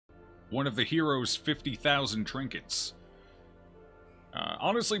One of the hero's 50,000 trinkets.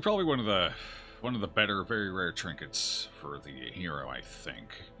 Honestly, probably one of the better, very rare trinkets for the hero, I think.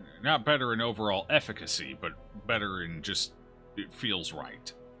 Not better in overall efficacy, but better in just, it feels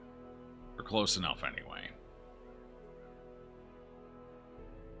right. Or close enough, anyway.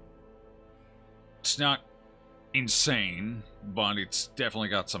 It's not insane, but it's definitely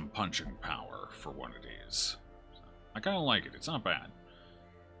got some punching power for what it is. I kind of like it. It's not bad.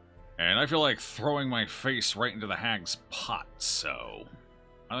 And I feel like throwing my face right into the hag's pot, so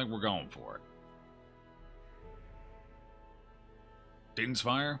I think we're going for it. Din's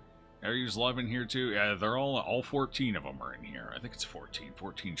Fire? Area's Love in here too? Yeah, they're all 14 of them are in here. I think it's 14.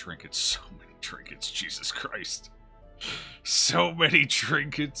 14 trinkets. So many trinkets, Jesus Christ. So many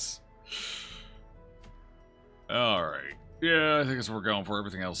trinkets. Alright. Yeah, I think that's what we're going for.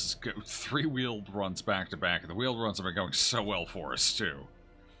 Everything else is good. 3-wheeled runs back to back. The wheeled runs have been going so well for us too.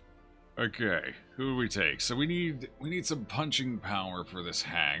 Okay, who do we take? So we need some punching power for this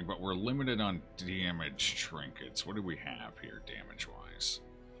hag, but we're limited on damage trinkets. What do we have here, damage-wise?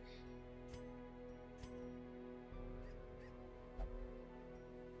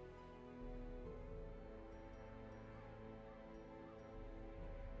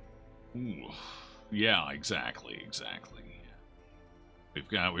 Ooh, yeah, exactly.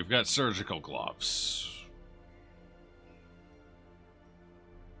 We've got surgical gloves.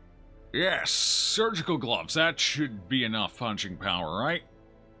 Yes, surgical gloves. That should be enough punching power, right?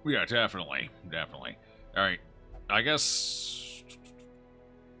 Yeah, definitely. Alright, I guess...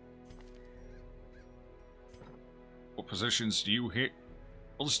 What positions do you hit?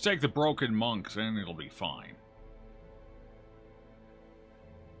 We'll just take the broken monk, then it'll be fine.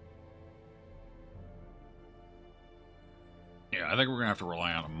 Yeah, I think we're gonna have to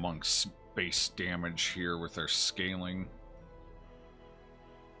rely on a monk's base damage here with their scaling.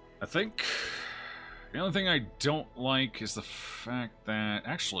 I think the only thing I don't like is the fact that,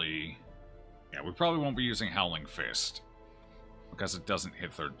 actually, yeah, we probably won't be using Howling Fist because it doesn't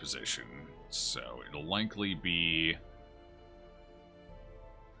hit 3rd position, so it'll likely be,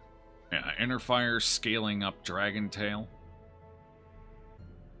 yeah, Inner Fire scaling up Dragon Tail.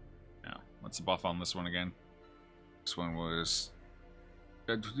 Now, what's the buff on this one again? This one was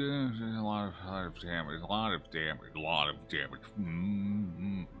a lot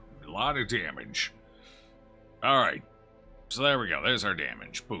of damage. Alright. So there we go. There's our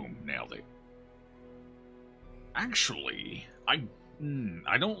damage. Boom. Nailed it. Actually, I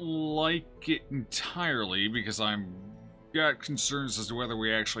don't like it entirely because I'm got concerns as to whether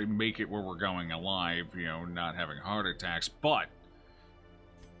we actually make it where we're going alive, you know, not having heart attacks, but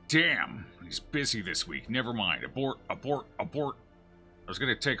damn, he's busy this week. Never mind. Abort. I was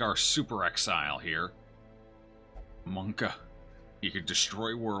going to take our super exile here. Monka. He could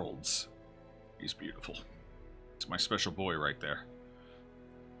destroy worlds. He's beautiful. It's my special boy right there.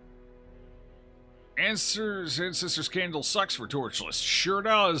 Ancestors Candle sucks for Torchless. Sure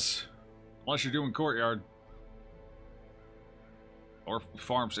does. Unless you're doing Courtyard. Or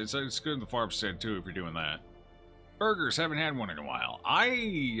Farmstead. It's good in the Farmstead too if you're doing that. Burgers, haven't had one in a while.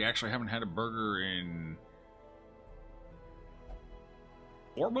 I actually haven't had a burger in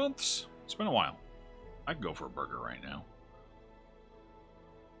 4 months? It's been a while. I can go for a burger right now.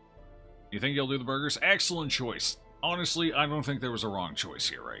 You think you'll do the burgers? Excellent choice. Honestly, I don't think there was a wrong choice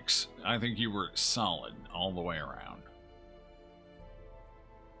here, Rakes. I think you were solid all the way around.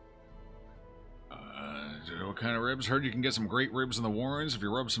 What kind of ribs? Heard you can get some great ribs in the Warrens if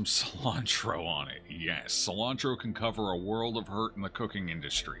you rub some cilantro on it. Yes, cilantro can cover a world of hurt in the cooking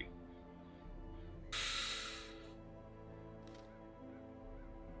industry.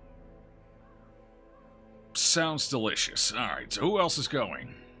 Sounds delicious. Alright, so who else is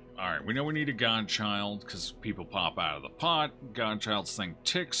going? Alright, we know we need a Godchild, because people pop out of the pot. Godchilds think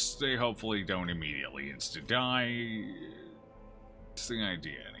ticks, they hopefully don't immediately insta-die. It's the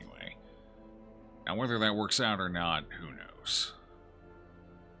idea, anyway. Now, whether that works out or not, who knows?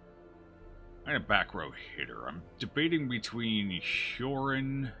 I need a back row hitter. I'm debating between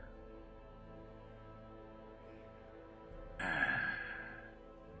Huron...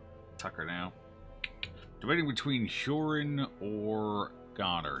 Tucker now. Debating between Huron or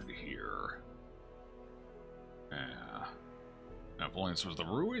Goddard here. Influence was the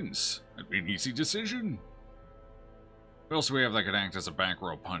ruins. That'd be an easy decision. What else do we have that could act as a back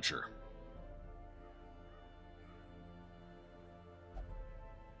row puncher?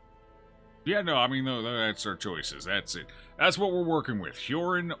 Yeah, no, I mean, no, that's our choices. That's it. That's what we're working with.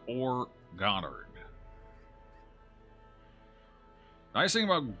 Huron or Goddard. Nice thing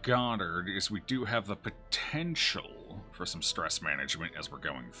about Goddard is we do have the potential for some stress management as we're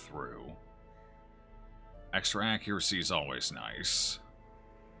going through. Extra accuracy is always nice.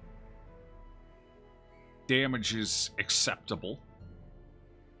 Damage is acceptable.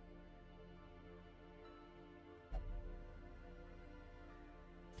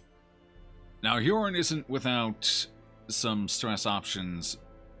 Now, Huron isn't without some stress options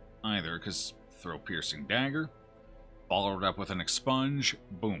either, because throw Piercing Dagger, followed up with an Expunge,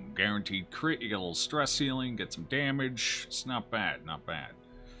 boom, guaranteed crit, you get a little stress healing, get some damage. It's not bad, not bad.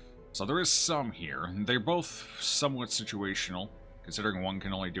 So there is some here. They're both somewhat situational, considering one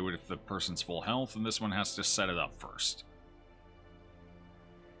can only do it if the person's full health, and this one has to set it up first.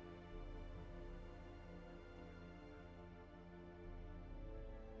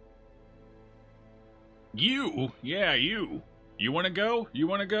 You? Yeah, you. You want to go? You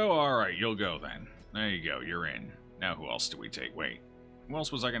want to go? Alright, you'll go then. There you go, you're in. Now who else do we take? Wait. Who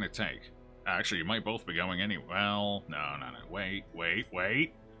else was I going to take? Actually, you might both be going anyway. Well, no. Wait.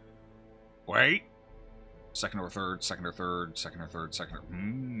 Wait. Second or third.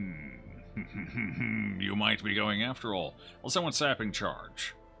 You might be going after all. Well, someone sapping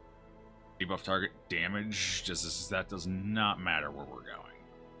charge. Debuff target damage. That does not matter where we're going.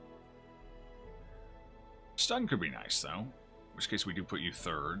 Stun could be nice, though. In which case we do put you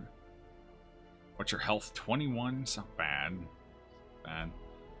third. What's your health? 21? It's not bad.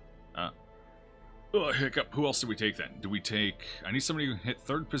 Hiccup. Who else do we take then? Do we take... I need somebody who hit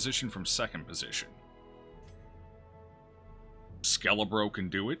third position from second position. Skelebro can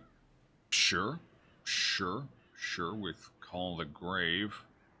do it. Sure. With Call the Grave.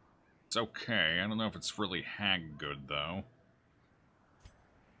 It's okay. I don't know if it's really hag good, though.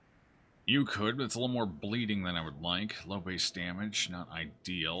 You could, but it's a little more bleeding than I would like. Low base damage, not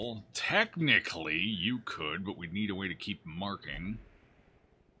ideal. Technically, you could, but we'd need a way to keep marking.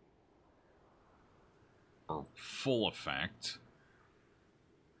 For full effect.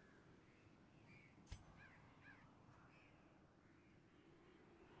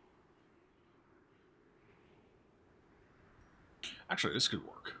 Actually, this could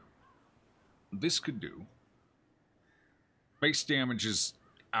work. This could do. Base damage is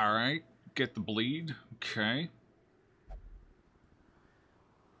alright. Get the bleed. Okay.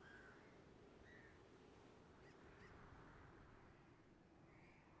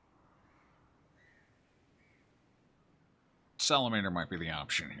 Salamander might be the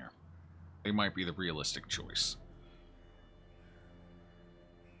option here. They might be the realistic choice.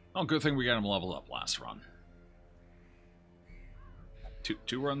 Oh, good thing we got him leveled up last run.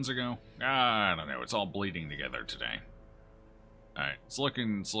 Two runs ago? I don't know. It's all bleeding together today. Alright, it's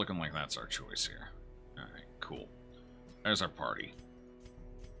looking like that's our choice here. Alright, cool. There's our party.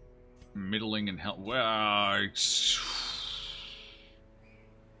 Middling and health. Well,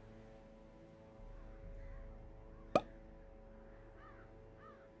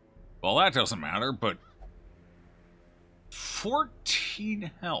 well, that doesn't matter, but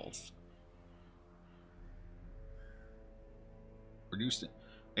 14 health. Reduced it.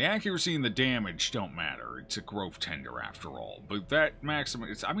 The accuracy and the damage don't matter. It's a growth tender after all. But that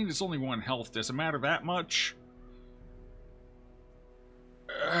maximum, I mean, it's only 1 health. Does it matter that much?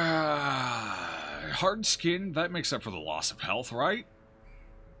 Hard skin, that makes up for the loss of health, right?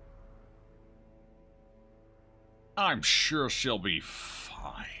 I'm sure she'll be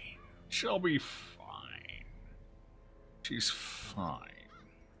fine. She'll be fine. She's fine.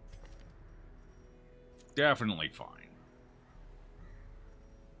 Definitely fine.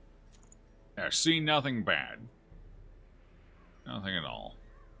 I've seen nothing bad. Nothing at all.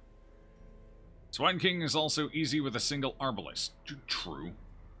 Swine King is also easy with a single Arbalist. True.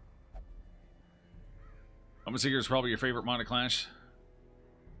 Seeker is probably your favorite monoclass.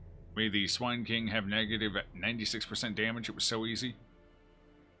 Made the Swine King have negative 96% damage. It was so easy.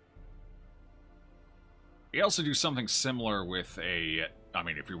 We also do something similar with a... I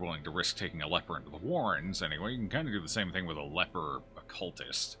mean, if you're willing to risk taking a leper into the Warrens, anyway, you can kind of do the same thing with a leper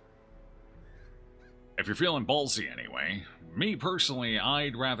occultist. If you're feeling ballsy anyway, me personally,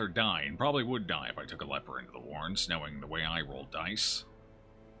 I'd rather die, and probably would die if I took a leper into the Warrens, knowing the way I roll dice.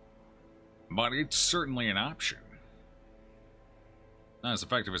 But it's certainly an option. Not as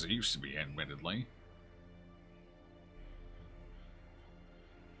effective as it used to be, admittedly.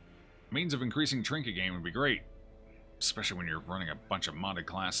 Means of increasing trinket game would be great. Especially when you're running a bunch of modded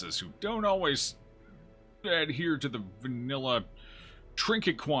classes who don't always adhere to the vanilla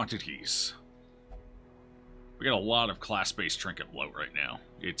trinket quantities. We got a lot of class-based trinket bloat right now.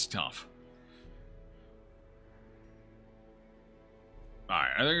 It's tough.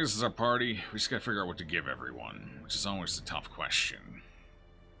 Alright, I think this is our party. We just gotta figure out what to give everyone, which is always the tough question.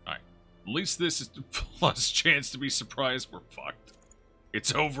 At least this is plus chance to be surprised. We're fucked.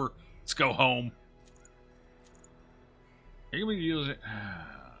 It's over. Let's go home. Are you going to use it?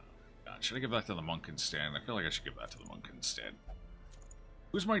 God, should I give that to the monk instead? I feel like I should give that to the monk instead.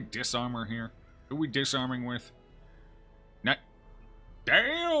 Who's my disarmor here? Who are we disarming with?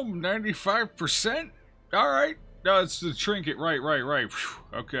 Damn, 95%? Alright. No, it's the trinket. Right. Whew.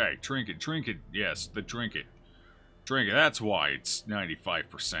 Okay, trinket. Yes, the trinket. Trinket, that's why it's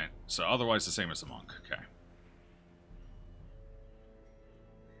 95%. So otherwise the same as the monk. Okay.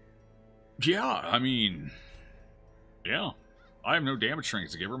 Yeah, I mean... Yeah. I have no damage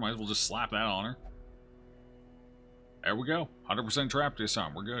trinkets to give her. Might as well just slap that on her. There we go. 100% trap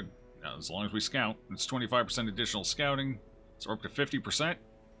disarm. We're good. Now, as long as we scout. It's 25% additional scouting. So we're up to 50%.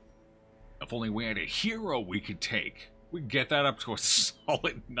 If only we had a hero we could take. We'd get that up to a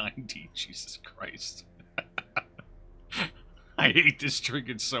solid 90. Jesus Christ. I hate this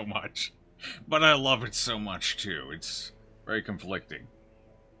trinket so much. But I love it so much, too. It's very conflicting.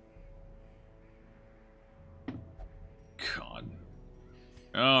 God.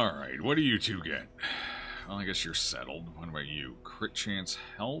 Alright, what do you two get? Well, I guess you're settled. What about you? Crit chance,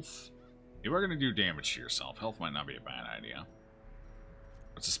 health? You are going to do damage to yourself. Health might not be a bad idea.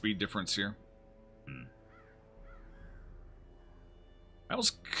 What's the speed difference here? I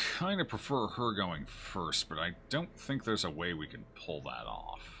always kind of prefer her going first, but I don't think there's a way we can pull that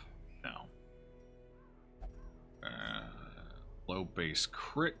off. No. Low base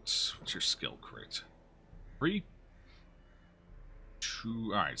crit. What's your skill crit? 3?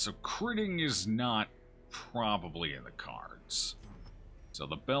 2. Alright, so critting is not probably in the cards. So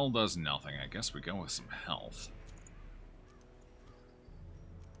the bell does nothing. I guess we go with some health.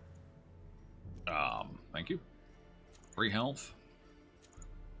 Thank you. 3 health.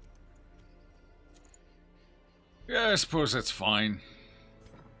 Yeah, I suppose that's fine.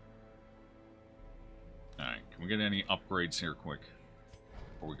 Alright, can we get any upgrades here quick?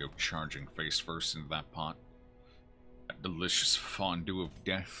 Before we go charging face first into that pot. That delicious fondue of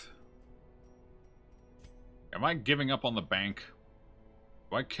death. Am I giving up on the bank?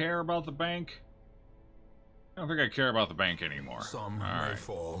 Do I care about the bank? I don't think I care about the bank anymore. Some may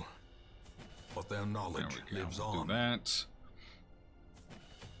fall, but their knowledge lives on. Do that.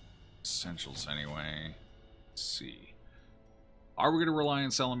 Essentials anyway. Let's see. Are we going to rely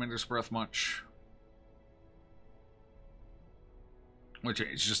on Salamander's Breath much? Which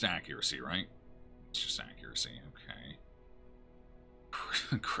it's just accuracy, right? It's just accuracy. Okay.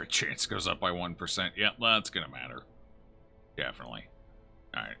 Crit chance goes up by 1%. Yeah, that's going to matter. Definitely.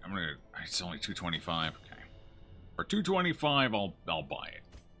 Alright, I'm going to... It's only 225. Okay. For 225, I'll buy it.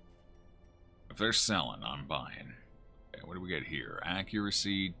 If they're selling, I'm buying. Okay, what do we get here?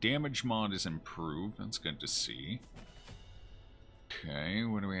 Accuracy. Damage mod is improved. That's good to see. Okay,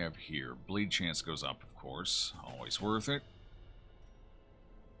 what do we have here? Bleed chance goes up, of course. Always worth it.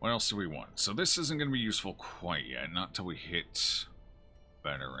 What else do we want? So this isn't going to be useful quite yet. Not till we hit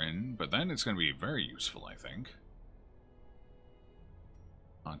veteran. But then it's going to be very useful, I think.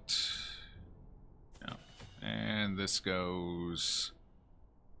 But... No. And this goes...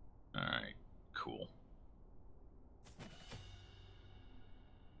 Alright, cool.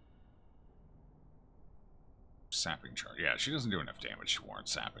 Sapping charge. Yeah, she doesn't do enough damage to warrant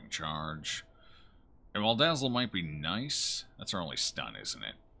sapping charge. And while Dazzle might be nice, that's our only stun, isn't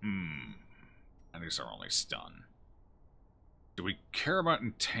it? That is our only stun. Do we care about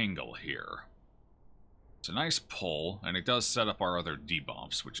Entangle here? It's a nice pull, and it does set up our other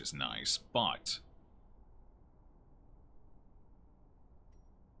debuffs, which is nice, but...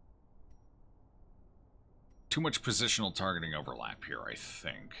 Too much positional targeting overlap here, I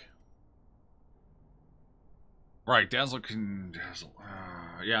think. Right, Dazzle can... Dazzle...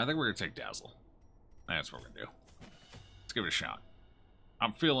 yeah, I think we're going to take Dazzle. That's what we're going to do. Let's give it a shot.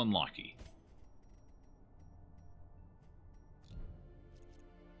 I'm feeling lucky.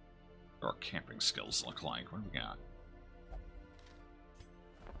 What do our camping skills look like? What do we got?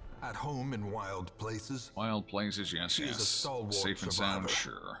 At home in wild places. Wild places, yes, yes. Safe and sound,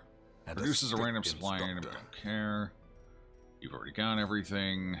 sure. Produces a random supply item, don't care. You've already got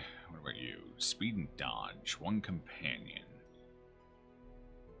everything. What about you? Speed and dodge. 1 companion.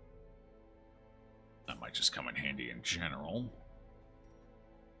 That might just come in handy in general.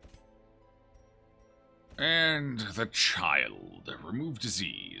 And the child. Remove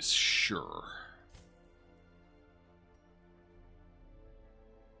disease. Sure.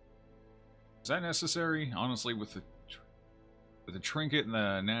 Is that necessary? Honestly, with the trinket and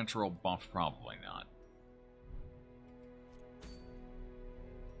the natural buff, probably not.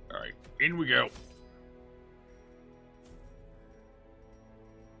 Alright, in we go.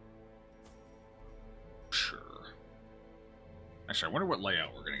 Actually, I wonder what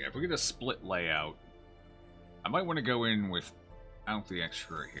layout we're gonna get. If we get a split layout, I might want to go in without the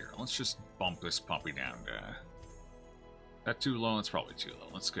extra here. Let's just bump this puppy down to... Is that too low? That's probably too low.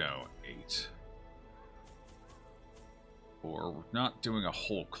 Let's go 8. Or we're not doing a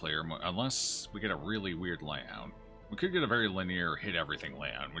whole clear, unless we get a really weird layout. We could get a very linear hit everything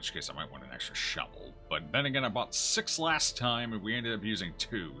layout, in which case I might want an extra shovel. But then again, I bought 6 last time, and we ended up using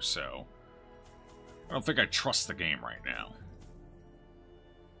 2, so... I don't think I trust the game right now.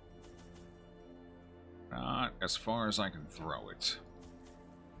 Not as far as I can throw it.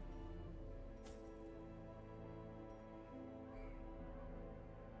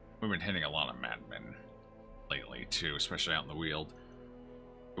 We've been hitting a lot of madmen lately, too, especially out in the Weald.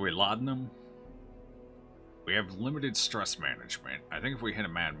 Are we laudanum? We have limited stress management. I think if we hit a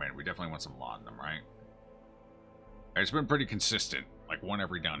madman, we definitely want some laudanum, right? It's been pretty consistent, like 1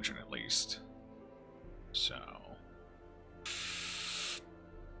 every dungeon at least. So...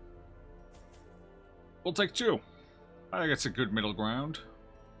 we'll take 2. I think it's a good middle ground.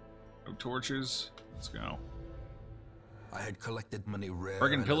 No torches. Let's go. I had collected many rare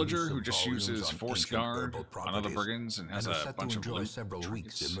Brigand and Pillager, elusive who just volumes uses on Force ancient Guard herbal on other properties, brigands and has and a was set bunch to of enjoy loot several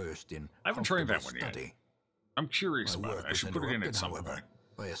weeks trinkets. immersed in I haven't trained that one comfortable yet. study. I'm curious My about work it. I was should put it in at interrupted, some however, point.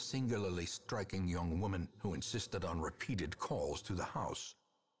 by a singularly striking young woman who insisted on repeated calls to the house.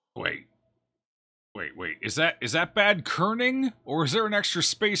 Wait. Is that bad kerning? Or is there an extra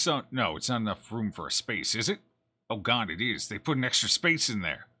space on... No, it's not enough room for a space, is it? Oh god, it is. They put an extra space in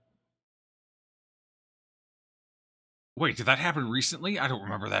there. Wait, did that happen recently? I don't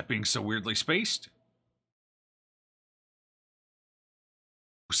remember that being so weirdly spaced.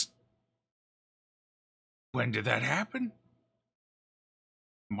 When did that happen?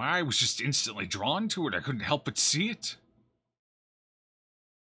 My eye was just instantly drawn to it. I couldn't help but see it.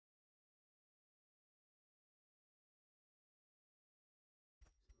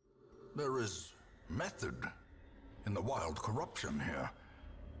 There is method in the wild corruption here.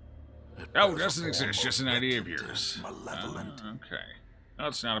 Oh, it doesn't exist, just an idea of yours. Malevolent. Okay.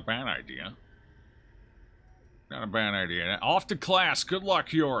 That's not a bad idea. Not a bad idea. Off to class. Good luck,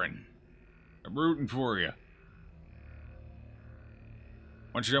 Yorin. I'm rooting for you.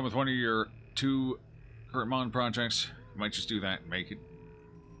 Once you're done with one of your 2 current mod projects, you might just do that and make it.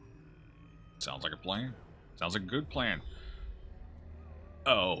 Sounds like a plan. Sounds like a good plan.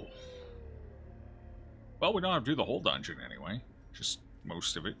 Oh. Well, we don't have to do the whole dungeon anyway. Just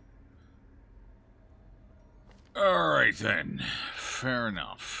most of it. Alright then. Fair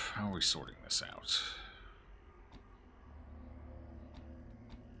enough. How are we sorting this out?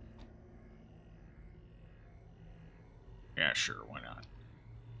 Yeah, sure, why not?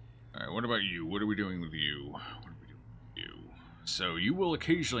 Alright, what about you? What are we doing with you? What are we doing with you? So, you will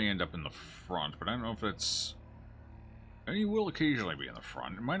occasionally end up in the front, but I don't know if that's... I mean, you will occasionally be in the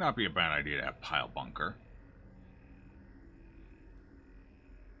front. It might not be a bad idea to have pile bunker.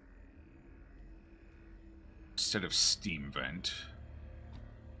 Instead of steam vent.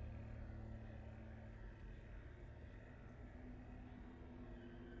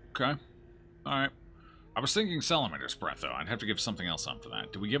 Okay. Alright. I was thinking Salamander's Breath, though. I'd have to give something else up for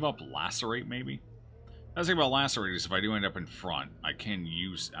that. Do we give up Lacerate, maybe? The thing about Lacerate is if I do end up in front, I can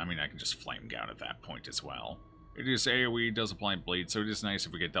use... I mean, I can just Flame Gout at that point as well. It is AoE, does apply bleed, so it is nice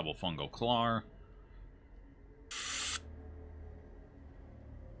if we get double Fungal Claw.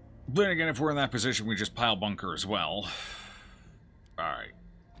 Then again, if we're in that position, we just pile bunker as well. Alright.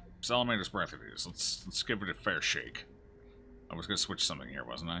 Salamander's Breath it is. Let's give it a fair shake. I was going to switch something here,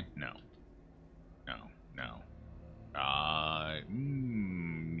 wasn't I? No. I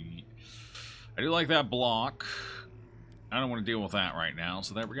do like that block. I don't want to deal with that right now,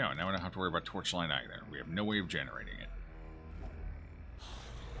 so there we go. Now we don't have to worry about Torchlight either. We have no way of generating it.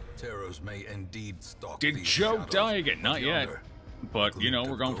 Terrors may indeed stalk. Did Joe die again? Not yet. But, you know,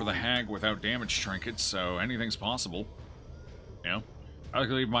 we're going for the hag without damage trinkets, so anything's possible. You know? I like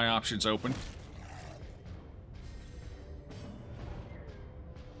to leave my options open.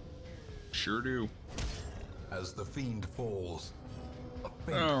 Sure do. As the fiend falls.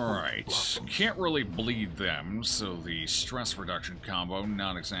 Alright. Can't really bleed them, so the stress reduction combo,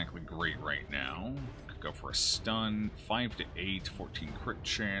 not exactly great right now. Could go for a stun. 5 to 8, 14 crit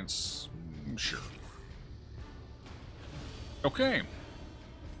chance. Sure. Okay.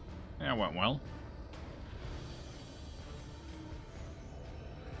 That went well.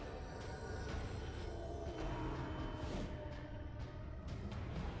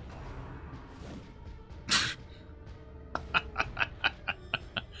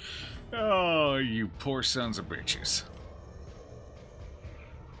 Oh, you poor sons of bitches.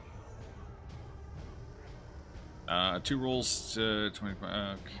 2 rolls to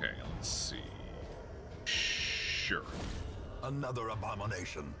 25. Okay, let's see. Sure. Another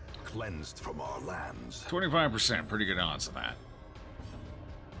abomination cleansed from our lands. 25%, pretty good odds of that.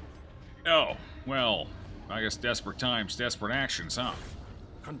 Oh, well, I guess desperate times, desperate actions, huh?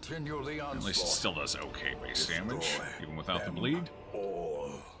 Continue the onslaught. At least it still does okay base damage, even without the bleed.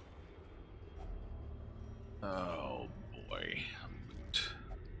 All. Oh boy.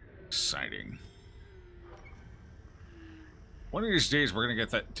 Exciting. One of these days we're gonna get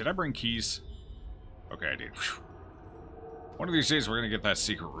that. Did I bring keys? Okay, I did. Whew. One of these days we're gonna get that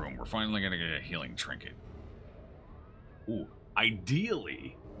secret room. We're finally gonna get a healing trinket. Ooh.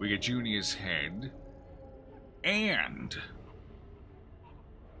 Ideally, we get Junia's head and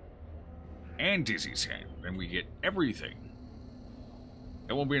Dizzy's head. Then we get everything.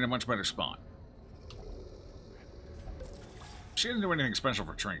 It won't be in a much better spot. She didn't do anything special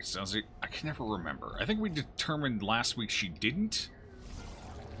for trinkets, does she? I can never remember. I think we determined last week she didn't.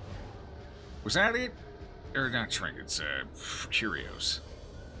 Was that it? Or not trinkets, curios.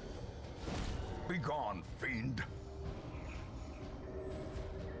 Be gone, fiend.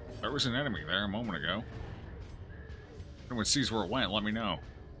 There was an enemy there a moment ago. If anyone sees where it went, let me know.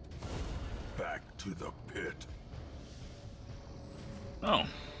 Back to the pit. Oh.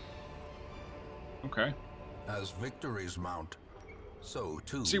 Okay. As victories mount, so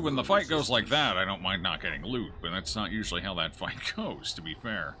too. See, when the fight goes like that, I don't mind not getting loot, but that's not usually how that fight goes, to be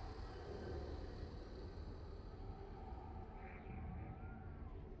fair.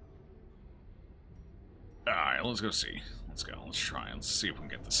 Alright, let's go see. Let's go. Let's try. Let's see if we can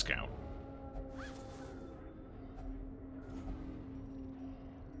get the scout.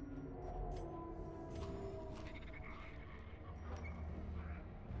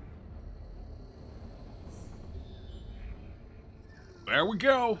 There we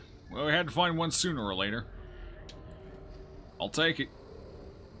go. Well, we had to find one sooner or later. I'll take it.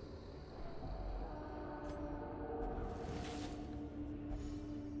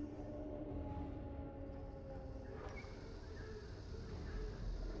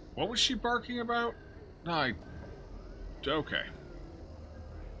 What was she barking about? Okay.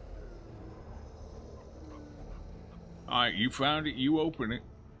 Alright, you found it, you open it.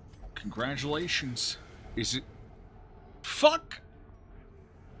 Congratulations. Is it... Fuck!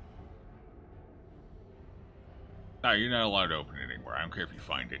 No, you're not allowed to open it anymore. I don't care if you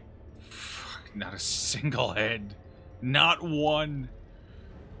find it. Fuck, not a single head. Not one.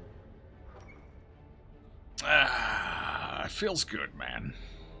 Ah, it feels good, man.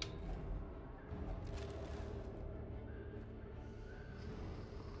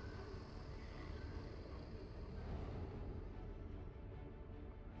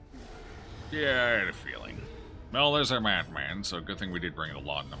 Yeah, I had a feeling. Well, there's our madman, so good thing we did bring the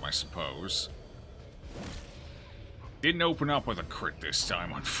laudanum, I suppose. Didn't open up with a crit this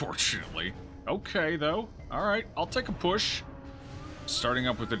time, unfortunately. Okay, though. Alright, I'll take a push. Starting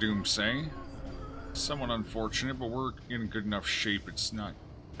up with the Doomsday. Somewhat unfortunate, but we're in good enough shape, it's not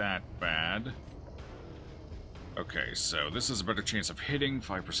that bad. Okay, so this is a better chance of hitting,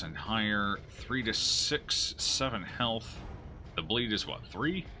 5% higher, 3 to 6, 7 health. The bleed is what,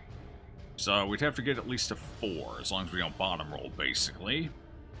 3? So we'd have to get at least a 4, as long as we don't bottom roll, basically.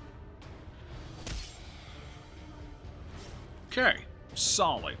 Okay,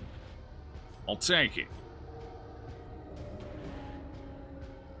 solid. I'll take it.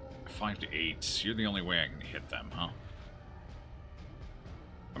 5 to 8. You're the only way I can hit them, huh?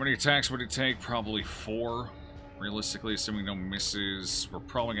 How many attacks would it take? Probably 4. Realistically, assuming no misses, we're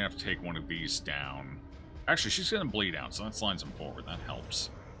probably gonna have to take one of these down. Actually, she's gonna bleed out, so that lines them forward. That helps.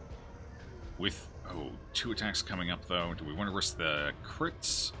 With, 2 attacks coming up, though. Do we want to risk the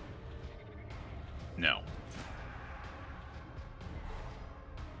crits? No.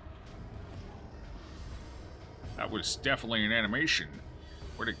 That was definitely an animation.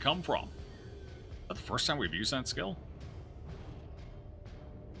 Where'd it come from? Is that the first time we've used that skill?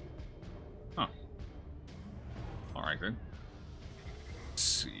 Huh. Alright then. Let's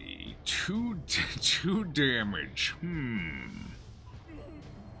see. 2 damage.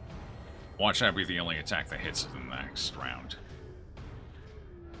 Watch that be the only attack that hits in the next round.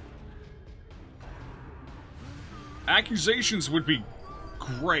 Accusations would be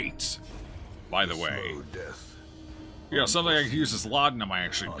great, by the way. Slow death. Yeah, something I could use as laudanum I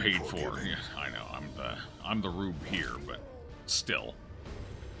actually paid for. Yeah, I know, I'm the rube here, but still.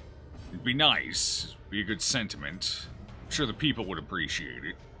 It'd be nice. It'd be a good sentiment. I'm sure the people would appreciate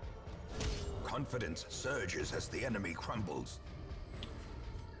it. Confidence surges as the enemy crumbles.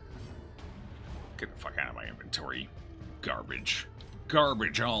 Get the fuck out of my inventory. Garbage.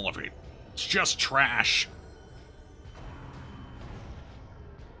 Garbage, all of it. It's just trash.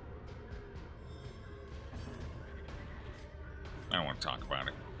 I don't want to talk about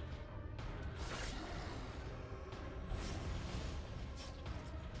it.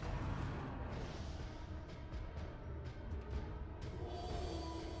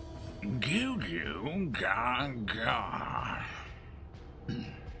 Goo goo gaga.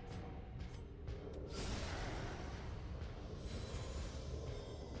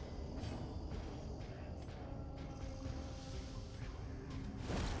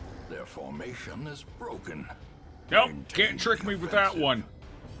 Their formation is broken. Nope, Maintain can't trick the me with that offensive. one.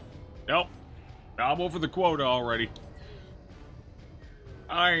 Nope, I'm over the quota already.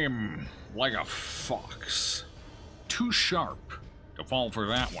 I'm like a fox. Too sharp to fall for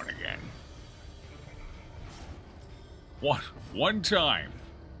that one again. One time.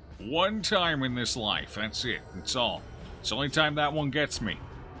 One time in this life. That's it. That's all. It's the only time that one gets me.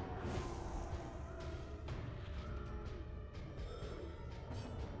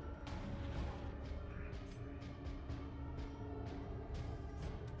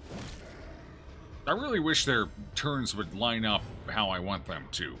 I really wish their turns would line up how I want them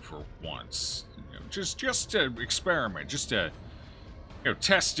to for once. You know, just to experiment, just to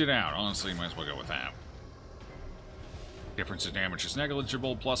test it out. Honestly, might as well go with that. Difference in damage is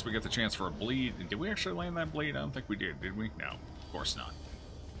negligible, plus we get the chance for a bleed. Did we actually land that bleed? I don't think we did we? No, of course not.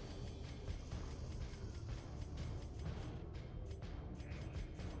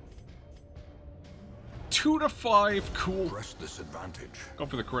 Two to 5, cool. Press this advantage. Go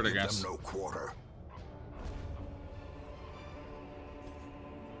for the crit, I Give guess. them no quarter.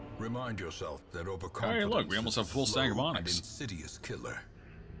 Remind yourself that overconfidence. Hey, look, we almost have a full is a stack of slow and onyx. insidious killer.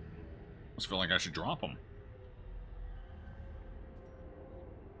 Almost feel like I should drop them.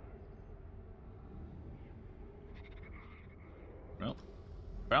 Well,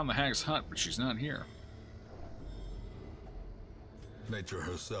 found the hag's hut, but she's not here. Nature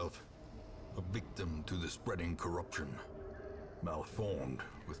herself, a victim to the spreading corruption, malformed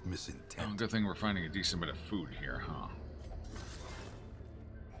with Oh, misintent. good thing we're finding a decent bit of food here, huh?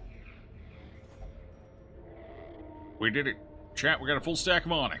 We did it. Chat, we got a full stack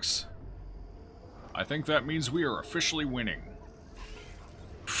of onyx. I think that means we are officially winning.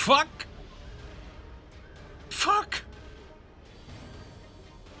 Fuck! Fuck!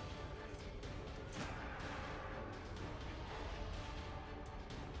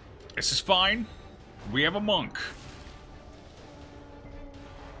 This is fine. We have a monk.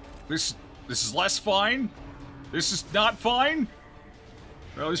 This is less fine. This is not fine.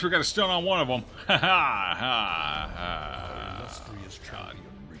 Well, at least we got a stun on one of them. Ha ha ha ha. Illustrious champion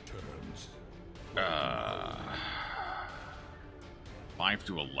returns. 5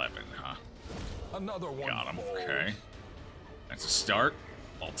 to 11, huh? Another one. Got him. falls. Okay. That's a start.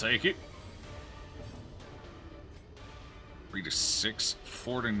 I'll take it. 3 to 6.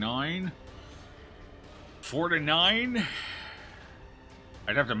 4 to 9. 4 to 9.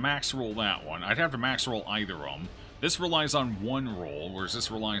 I'd have to max roll that one. I'd have to max roll either of them. This relies on one roll, whereas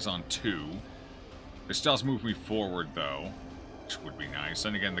this relies on 2. This does move me forward, though, which would be nice.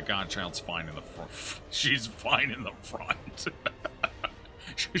 And again, the Godchild's fine in the front. She's fine in the front.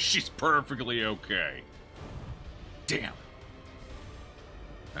 She's perfectly okay. Damn.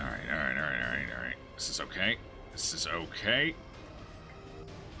 Alright. This is okay. This is okay.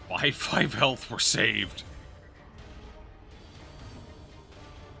 5 health were saved.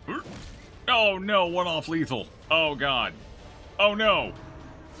 Oh no, one off lethal. Oh god. Oh no.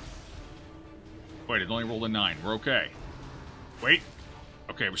 Wait, it only rolled a 9. We're okay. Wait.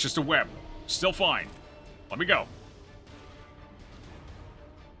 Okay, it was just a web. Still fine. Let me go.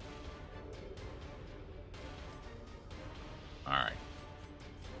 Alright.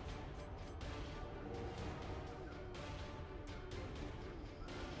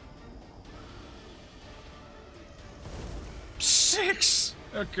 Six!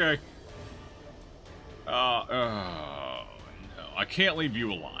 Okay. Oh, no. I can't leave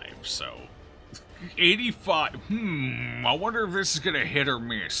you alive, so... 85. I wonder if this is gonna hit or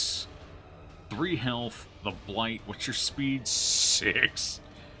miss. 3 health, the blight. What's your speed? 6.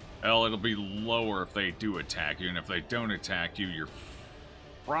 Well, it'll be lower if they do attack you, and if they don't attack you, you're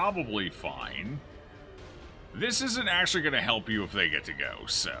probably fine. This isn't actually gonna help you if they get to go,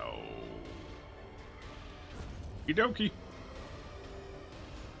 so... Okie-dokie.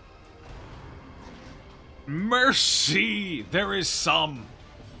 Mercy! There is some.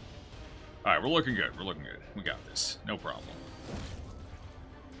 Alright, we're looking good. We're looking good. We got this. No problem.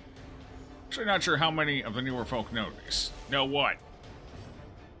 Actually not sure how many of the newer folk know this. Know what?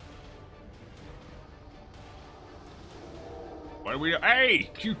 What do we do? Hey!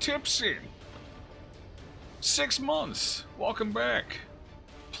 Q-Tipson! 6 months! Welcome back.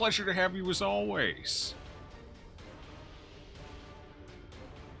 Pleasure to have you as always.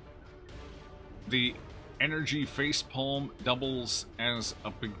 The energy facepalm doubles as a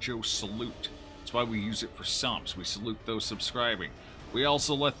Big Joe salute. That's why we use it for subs. We salute those subscribing. We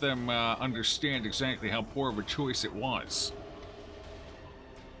also let them understand exactly how poor of a choice it was.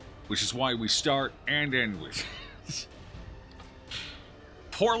 Which is why we start and end with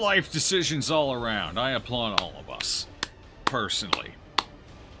poor life decisions all around. I applaud all of us. Personally.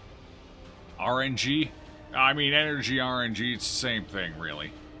 RNG? I mean, energy RNG, it's the same thing,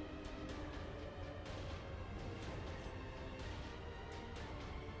 really.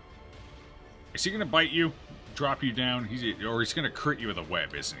 Is he going to bite you? Drop you down? Or he's going to crit you with a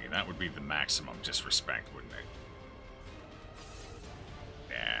web, isn't he? That would be the maximum disrespect, wouldn't it?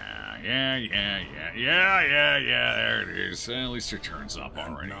 Yeah, there it is. At least her turn's up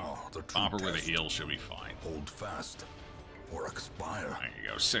already. Now, Pop her with a heal, she'll be fine. Hold fast, or expire. There you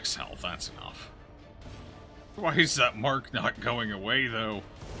go, 6 health, that's enough. Why is that mark not going away, though?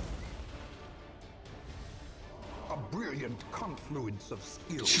 A brilliant confluence of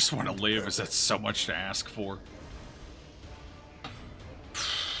skills. I just want to live, is that so much to ask for?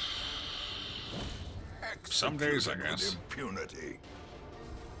 Some days, I guess. Impunity.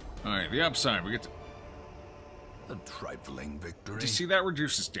 Alright, the upside, we get to... A trifling victory. Do you see, that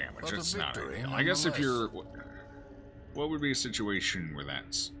reduces damage. But It's a not victory, ideal. I guess if you're... nonetheless. What would be a situation where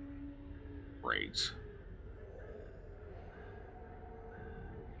that's... Great.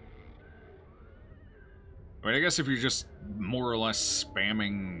 I mean, I guess if you're just more or less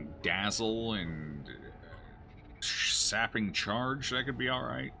spamming Dazzle and sapping Charge, that could be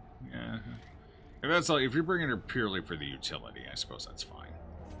alright. Yeah. If that's all, if you're bringing her purely for the utility, I suppose that's fine.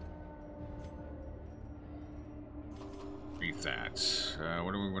 Beat that.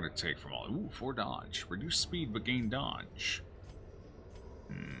 What do we want to take from all? Ooh, 4 dodge. Reduce speed but gain dodge.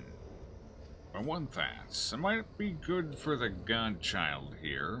 I want that. It might be good for the Godchild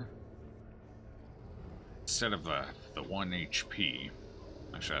here. Instead of the 1 HP.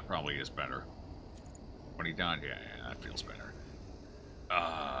 Actually, that probably is better. When he died, yeah, that feels better.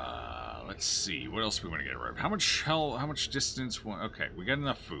 Let's see. What else do we want to get rid of? How much distance? Okay, we got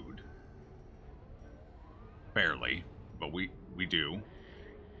enough food. Barely, but we do.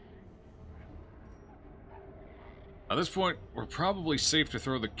 At this point, we're probably safe to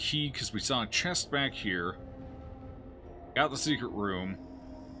throw the key because we saw a chest back here. Got the secret room.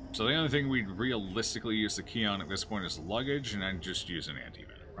 So the only thing we'd realistically use the key on at this point is luggage, and then just use an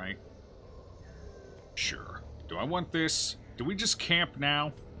anti-venom, right? Sure. Do I want this? Do we just camp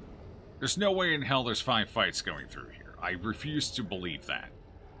now? There's no way in hell there's 5 fights going through here. I refuse to believe that.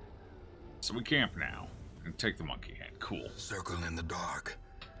 So we camp now, and take the monkey head. Cool. Circle in the dark.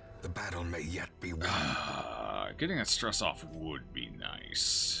 The battle may yet be won. Getting that stress off would be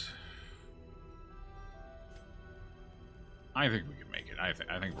nice. I think we can make it. I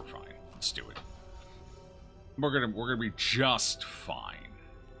think we're fine. Let's do it. We're gonna be just fine.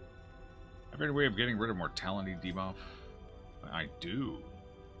 Have any way of getting rid of mortality debuff? I do.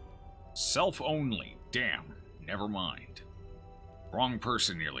 Self only. Damn. Never mind. Wrong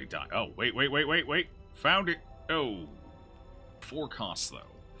person nearly died. Oh, wait. Found it. Oh. 4 costs, though.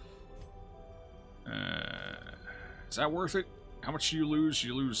 Is that worth it? How much do you lose?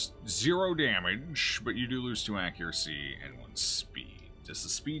 You lose 0 damage, but you do lose 2 accuracy and 1 speed. Does the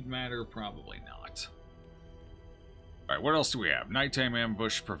speed matter? Probably not. Alright, what else do we have? Nighttime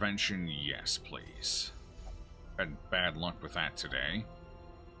ambush prevention? Yes, please. Had bad luck with that today.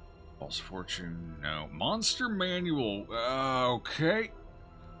 False fortune? No. Monster manual? Okay.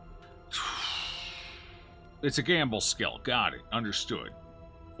 It's a gamble skill. Got it. Understood.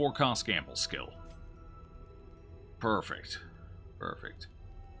 4 cost gamble skill. Perfect. Perfect.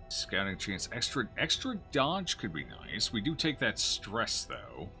 Scouting chance. Extra dodge could be nice. We do take that stress,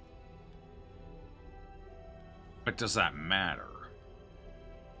 though. But does that matter?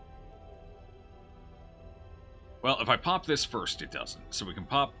 Well, if I pop this first, it doesn't. So we can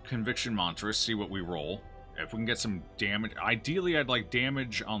pop Conviction Mantra, see what we roll. If we can get some damage. Ideally, I'd like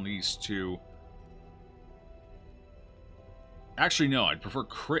damage on these 2. Actually, no. I'd prefer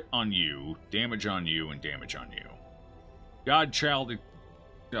crit on you, damage on you, and damage on you. Godchild, it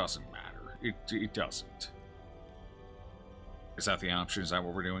doesn't matter. It doesn't. Is that the option? Is that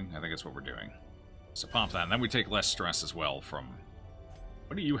what we're doing? I think that's what we're doing. So pop that, and then we take less stress as well from...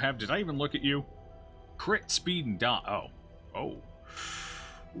 What do you have? Did I even look at you? Crit, speed, and dodge. Oh.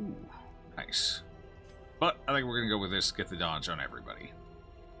 Ooh, nice. But I think we're going to go with this, get the dodge on everybody.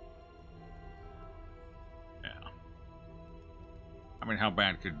 Yeah. I mean, how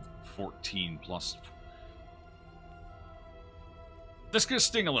bad could 14 plus... This could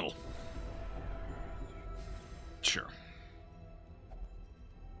sting a little. Sure.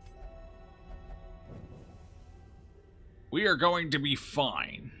 We are going to be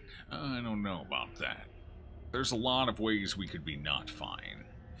fine. I don't know about that. There's a lot of ways we could be not fine.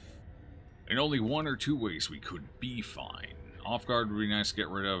 And only one or two ways we could be fine. Off guard would be nice to get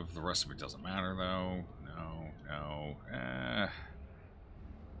rid of. The rest of it doesn't matter, though. No.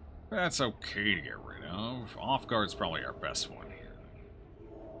 That's okay to get rid of. Off guard's probably our best one here.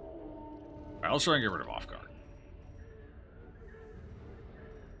 Alright, let's try and get rid of off guard.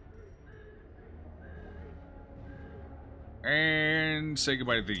 And say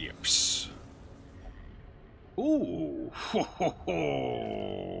goodbye to the yips. Ooh. Ho,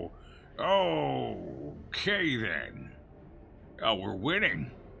 ho, ho. Okay, then. Oh, we're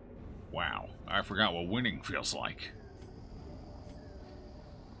winning. Wow. I forgot what winning feels like.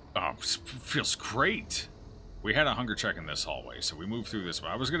 Oh, feels great. We had a hunger check in this hallway, so we moved through this way.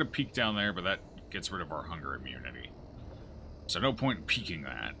 I was going to peek down there, but that gets rid of our hunger immunity. So no point in peeking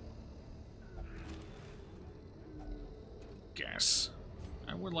that. Guess.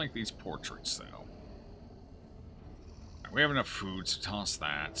 I would like these portraits, though. We have enough food, so toss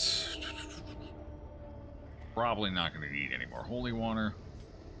that. Probably not going to need any more holy water.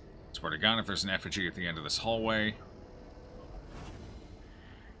 Swear to God, if there's an effigy at the end of this hallway.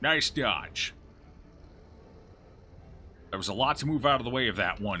 Nice dodge. There was a lot to move out of the way of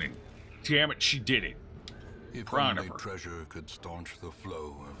that one, and damn it, she did it. If Proud only of her. treasure could staunch the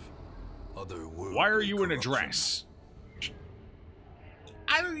flow of other worldly Why are you in a corruption. dress?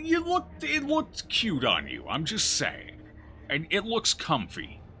 It looked cute on you, I'm just saying. And it looks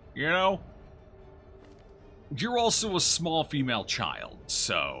comfy, you know? You're also a small female child,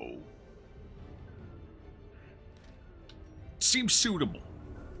 so... Seems suitable.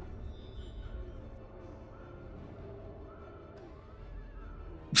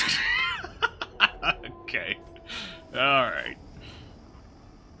 Okay. Alright.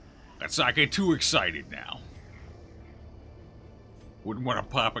 Let's not get too excited now. Wouldn't want to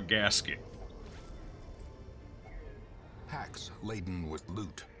pop a gasket. Hacks laden with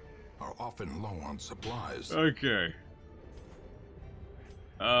loot are often low on supplies. Okay.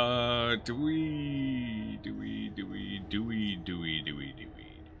 Do we...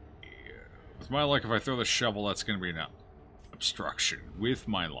 With my luck, if I throw the shovel, that's going to be an obstruction. With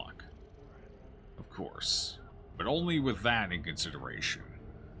my luck. Of course. But only with that in consideration.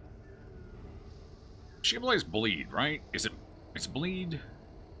 She applies bleed, right? It's bleed?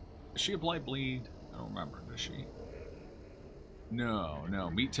 Does she apply bleed? I don't remember, does she? No.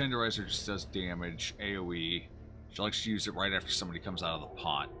 Meat tenderizer just does damage. AoE. She likes to use it right after somebody comes out of the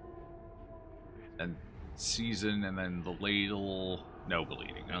pot. And season, and then the ladle. No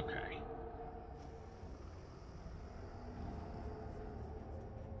bleeding. Okay.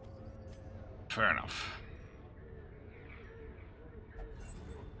 Fair enough.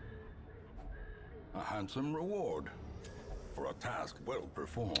 A handsome reward for a task well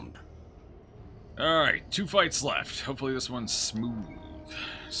performed. Alright, 2 fights left. Hopefully this one's smooth.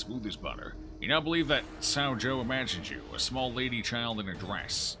 Smooth as butter. You now believe that Sao Joe imagined you, a small lady child in a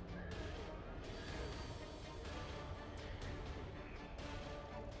dress.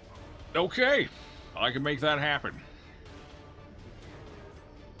 Okay, I can make that happen.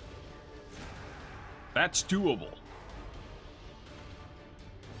 That's doable.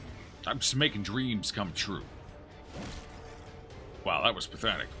 I'm just making dreams come true. Wow, that was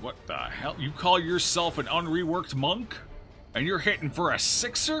pathetic. What the hell? You call yourself an unreworked monk? And you're hitting for a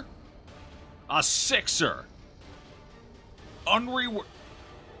 6er? A 6er! Unreworked.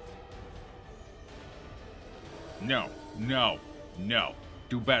 No.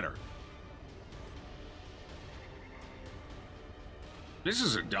 Do better. This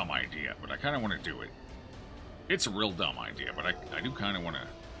is a dumb idea, but I kind of want to do it. It's a real dumb idea, but I do kind of want to...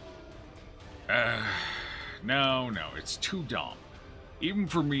 No, it's too dumb. Even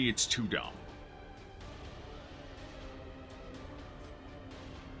for me, it's too dumb.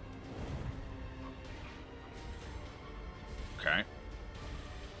 Okay.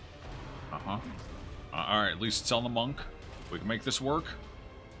 Alright, at least it's on the monk. We can make this work.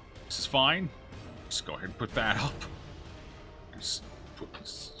 This is fine. Just go ahead and put that up. Just put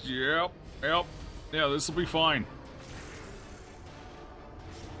this... Yep. Yeah, this will be fine.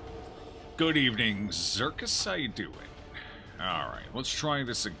 Good evening, Zirkus. How you doing? Alright, let's try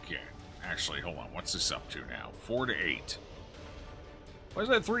this again. Actually, hold on. What's this up to now? 4 to 8. Was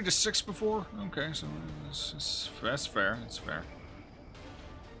that 3 to 6 before? Okay, so that's fair. That's fair.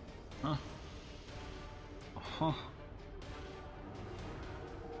 Huh.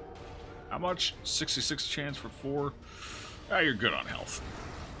 How much? 66 chance for 4. Ah, you're good on health.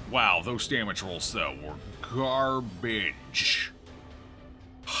 Wow, those damage rolls, though, were garbage.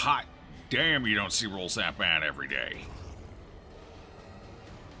 Hot damn, you don't see rolls that bad every day.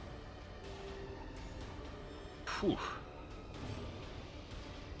 Whew.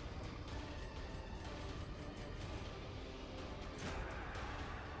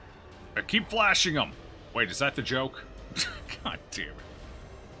 I keep flashing them. Wait, is that the joke? God damn it.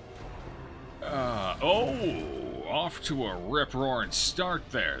 Oh, off to a rip-roaring start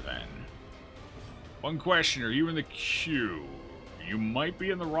there, then. One question, are you in the queue? You might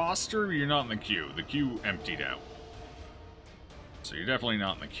be in the roster, or you're not in the queue. The queue emptied out. So you're definitely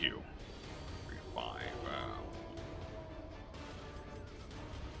not in the queue. 3, 5,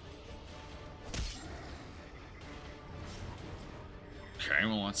 Okay,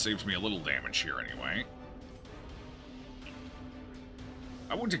 well that saves me a little damage here anyway.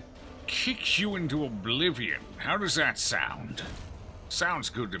 I want to kick you into oblivion. How does that sound? Sounds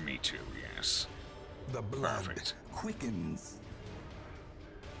good to me too, yes. The blood Perfect. quickens.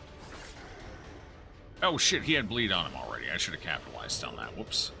 Oh shit, he had bleed on him already. I should have capitalized on that.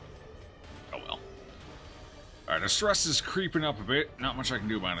 Whoops. Oh well. Alright, our stress is creeping up a bit. Not much I can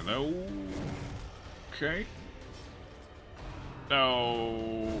do about it though. Okay.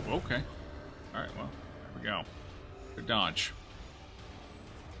 Oh, okay. Alright, well, there we go. Good dodge.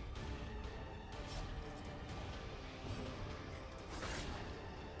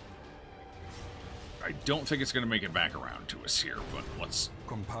 I don't think it's going to make it back around to us here, but let's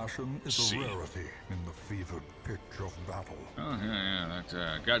Compassion is see. a rarity in the fevered pitch of battle. Oh, yeah,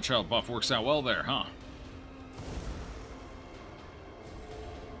 that Godchild buff works out well there, huh?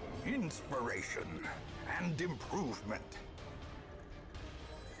 Inspiration and improvement.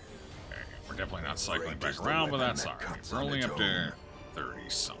 Okay, we're definitely not cycling Great back is the around, but weapon that's that alright. cuts We're on only its up to own.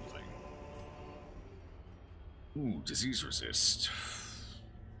 30-something. Ooh, disease resist.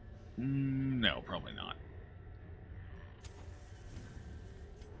 No, probably not.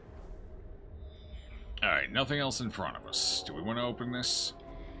 Alright, nothing else in front of us. Do we want to open this?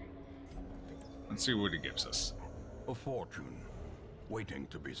 Let's see what it gives us. A fortune waiting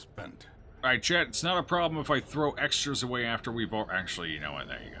to be spent. Alright, chat, it's not a problem if I throw extras away after we've... Actually, you know what?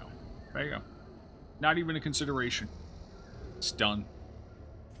 There you go. There you go. Not even a consideration. It's done.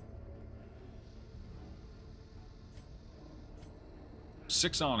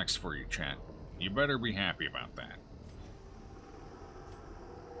 Six onyx for you, chat. You better be happy about that.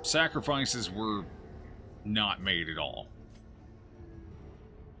 Sacrifices were not made at all.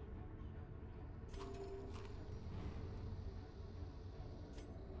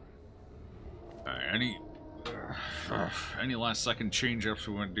 Any last second change ups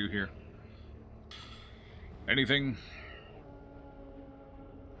we want to do here? Anything?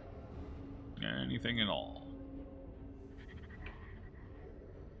 Anything at all?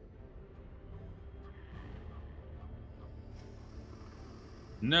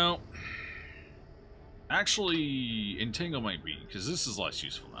 No. Actually, Entangle might be, because this is less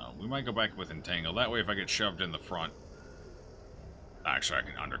useful now. We might go back with Entangle. That way, if I get shoved in the front... Actually, I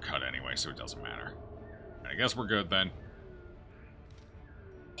can undercut anyway, so it doesn't matter. I guess we're good, then.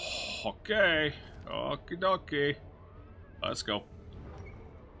 Okay. Okie dokie. Let's go.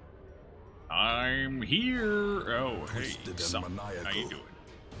 I'm here. Oh, hey, Twisted and son. How maniacal. you doing?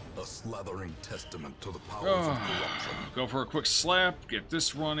 A slathering testament to the powers of corruption. Go for a quick slap, get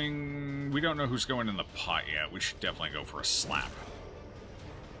this running. We don't know who's going in the pot yet. We should definitely go for a slap.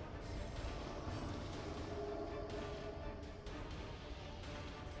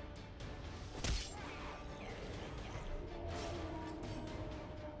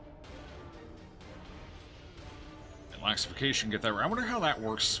 And laxification, get that right. I wonder how that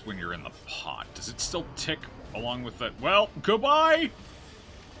works when you're in the pot. Does it still tick along with that? Well, goodbye!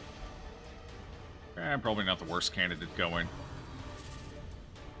 Probably not the worst candidate going.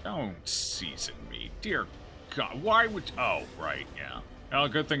 Don't season me. Dear God, why would... Oh, right, yeah. Well,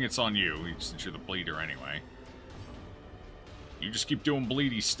 good thing it's on you, since you're the bleeder anyway. You just keep doing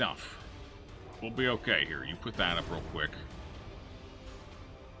bleedy stuff. We'll be okay here. You put that up real quick.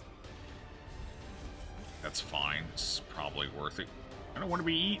 That's fine. It's probably worth it. I don't want to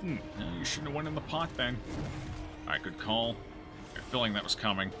be eaten. You shouldn't have went in the pot then. Alright, good call. I had a feeling that was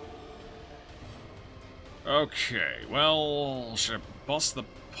coming. Okay, well, should I bust the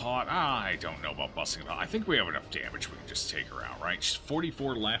pot? I don't know about busting the pot. I think we have enough damage. We can just take her out, right? She's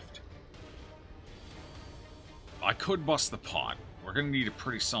 44 left. I could bust the pot. We're going to need a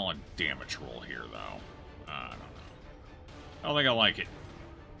pretty solid damage roll here, though. I don't know. I don't think I like it.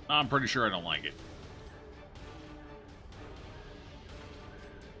 I'm pretty sure I don't like it.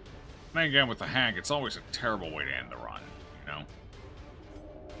 Then again, with the hack, it's always a terrible way to end the run, you know?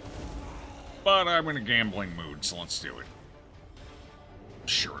 But I'm in a gambling mood, so let's do it.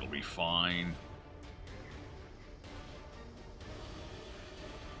 Sure, it'll be fine.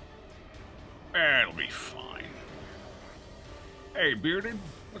 It'll be fine. Hey, Bearded,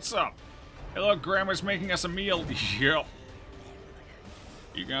 what's up? Hey, look, Grandma's making us a meal. Yep.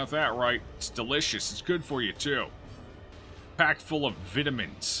 You got that right. It's delicious. It's good for you, too. Packed full of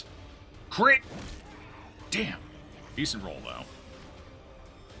vitamins. Crit! Damn. Decent roll, though.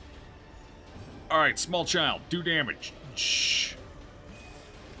 Alright, small child. Do damage. Shh.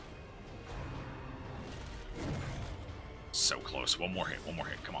 So close. One more hit. One more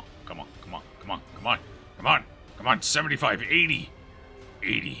hit. Come on. Come on. Come on. Come on. Come on. Come on. Come on. 75. 80.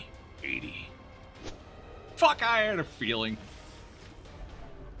 80. 80. Fuck, I had a feeling.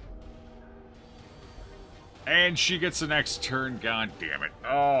 And she gets the next turn. God damn it.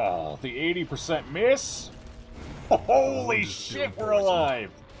 Oh, the 80% miss? Holy shit, we're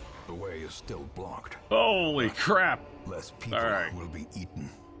alive. The way is still blocked. Holy crap. Less people will be eaten.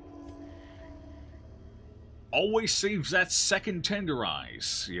 Always saves that second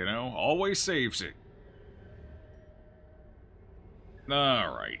tenderize, you know? Always saves it.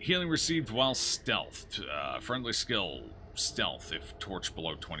 Alright. Healing received while stealthed. Friendly skill, stealth, if torch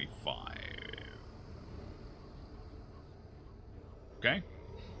below 25. Okay.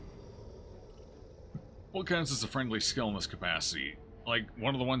 What counts as a friendly skill in this capacity? Like,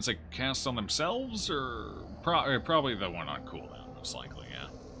 one of the ones they cast on themselves, or probably the one on cooldown, most likely, yeah.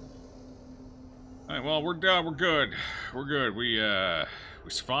 Alright, well, we're done, we're good. We're good. We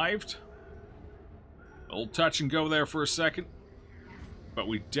survived. Old touch and go there for a second. But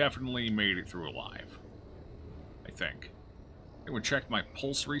we definitely made it through alive. I think. Anyone checked my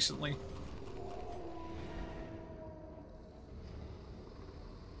pulse recently?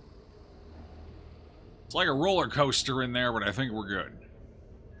 It's like a roller coaster in there, but I think we're good.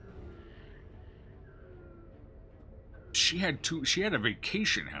 She had a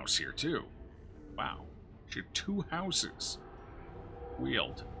vacation house here too. Wow. She had 2 houses.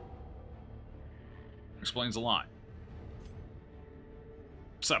 Wheeled. Explains a lot.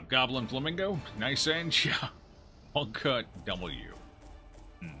 What's up, Goblin Flamingo? Nice end? Yeah. Well cut W.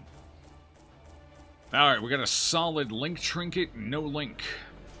 Alright, we got a solid link trinket, no link.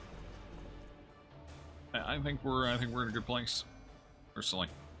 I think we're in a good place. Personally.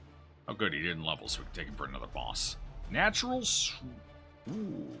 Oh good, he didn't level, so we can take him for another boss. Natural swing.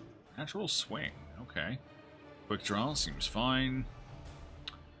 Okay. Quick draw seems fine.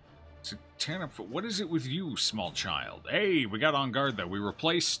 It's a 10 of... What is it with you, small child? Hey, we got on guard though. We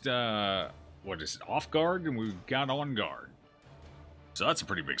replaced what is it? Off guard, and we got on guard. So that's a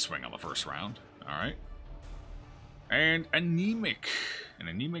pretty big swing on the first round. All right. And anemic, an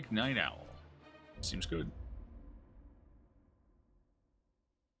anemic night owl. Seems good.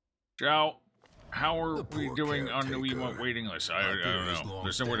 Ciao. How are we doing on the emote waiting list? I don't know.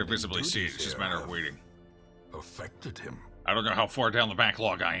 There's nowhere to visibly see it. It's just a matter of waiting. Affected him. I don't know how far down the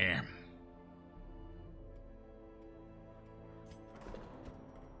backlog I am.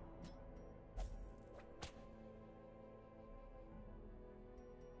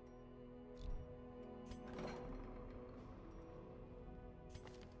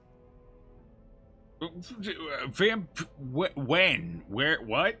 When? Where?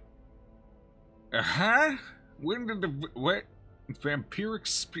 What? Huh? When did the... What? Vampiric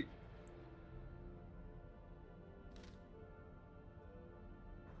speed...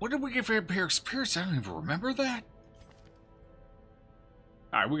 When did we get vampiric spirits? I don't even remember that.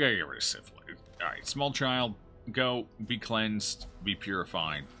 Alright, we gotta get rid of syphilis. Alright, small child, go, be cleansed, be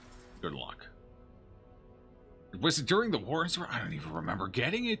purified. Good luck. Was it during the war? I don't even remember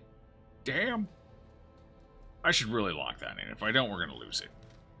getting it. Damn. I should really lock that in. If I don't, we're gonna lose it.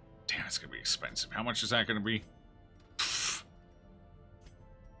 Damn, it's gonna be expensive. How much is that gonna be?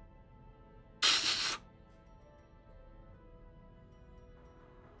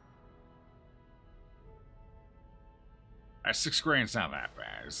 $6 grand's not that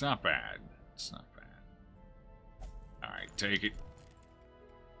bad. It's not bad. It's not bad. Alright, take it.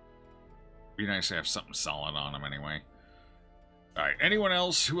 Be nice to have something solid on him anyway. Alright, anyone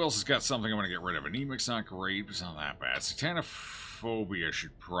else? Who else has got something I'm going to get rid of? Anemic's not great, but it's not that bad. Satanophobia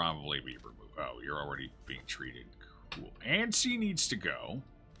should probably be removed. Oh, you're already being treated. Cool. Antsy needs to go.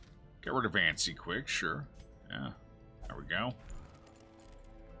 Get rid of Antsy quick, sure. Yeah, there we go.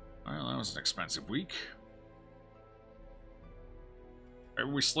 Well, that was an expensive week. Maybe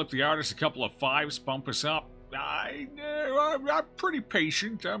we slip the artist a couple of 5s, bump us up. I'm pretty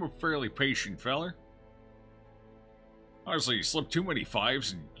patient. I'm a fairly patient feller. Honestly, you slip too many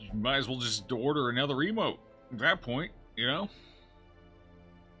 5s, and you might as well just order another emote. At that point, you know?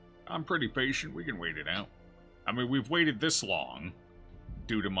 I'm pretty patient. We can wait it out. I mean, we've waited this long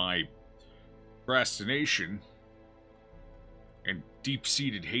due to my procrastination and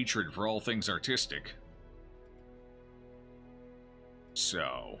deep-seated hatred for all things artistic.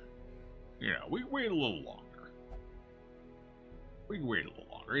 So, you know, we wait a little longer. We can wait a little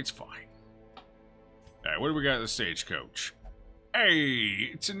longer. It's fine. Alright, what do we got at the stagecoach?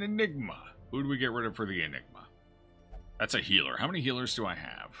 Hey, it's an enigma. Who do we get rid of for the enigma? That's a healer. How many healers do I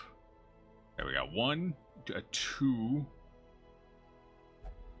have? Okay, we got 1, 2,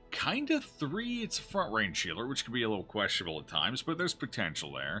 kind of 3. It's a front range healer, which can be a little questionable at times, but there's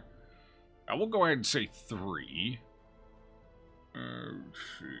potential there. I will go ahead and say 3.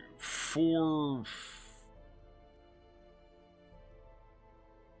 4,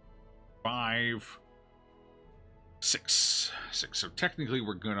 5, 6. So technically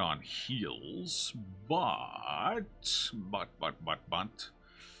we're good on heals, but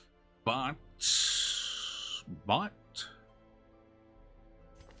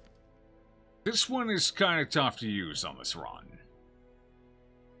this one is kind of tough to use on this run.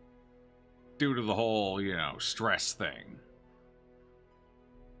 Due to the whole, you know, stress thing.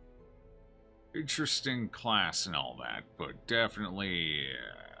 Interesting class and all that, but definitely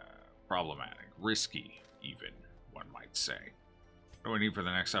problematic. Risky, even, one might say. What do I need for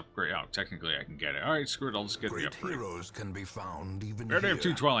the next upgrade? Oh, technically I can get it. Alright, screw it, I'll just get the upgrade. Heroes can be found even we already here. have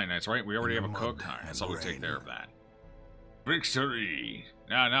 2 Twilight Knights, right? We already have a cook. Alright, so we'll take care of that. Victory!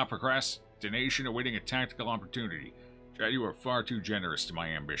 Now procrastination awaiting a tactical opportunity. Chad, you are far too generous to my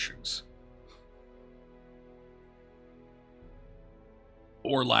ambitions.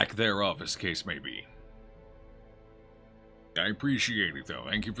 Or lack thereof, as the case may be. I appreciate it, though.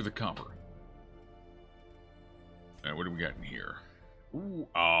 Thank you for the cover. What do we got in here? Ooh,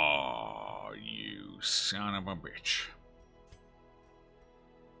 oh, you son of a bitch.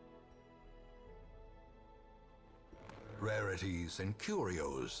 Rarities and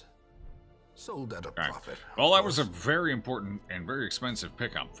curios. Sold at a profit. Well, that was a very important and very expensive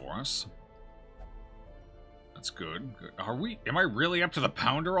pickup for us. That's good. Are we? Am I really up to the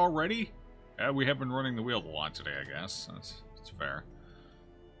pounder already? We have been running the wheel a lot today, I guess. That's fair.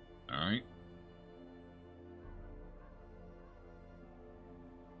 Alright.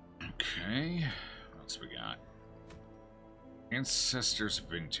 Okay. What else we got? Ancestors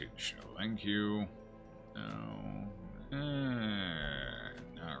Vintage. No, thank you. No.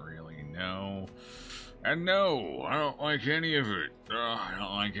 Not really. No. And no, I don't like any of it. I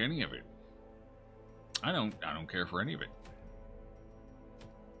don't like any of it. I don't care for any of it.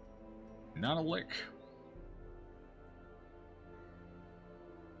 Not a lick.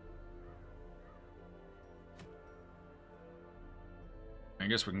 I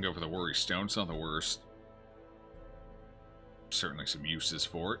guess we can go for the Worry Stone. It's not the worst. Certainly some uses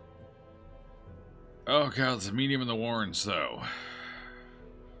for it. Oh god, it's a medium in the Warrens, though.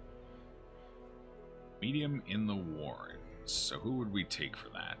 Medium in the Warrens. So who would we take for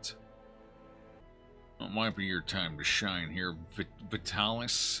that? Well, it might be your time to shine here,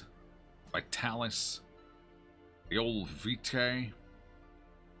 Vitalis. The old Vitae.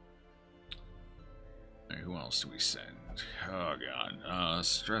 Hey, who else do we send? Oh god,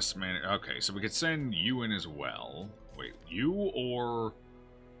 stress man. Okay, so we could send you in as well. Wait, you or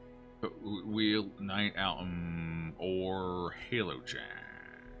Wheel Night Out or Halo Jack?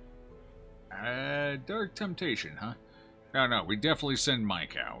 Dark Temptation, huh? No, we definitely send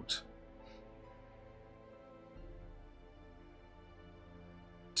Mike out.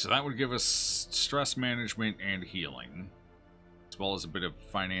 So that would give us stress management and healing, as well as a bit of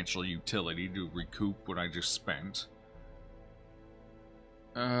financial utility to recoup what I just spent.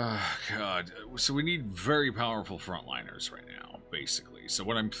 God. So we need very powerful frontliners right now, basically. So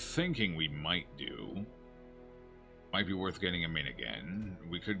what I'm thinking we might do, might be worth getting him in again.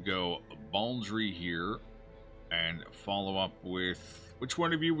 We could go Baldry here, and follow up with... Which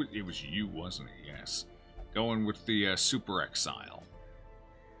one of you? It was you, wasn't it? Yes. Going with the Super Exile.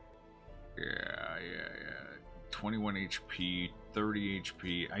 Yeah. 21 HP, 30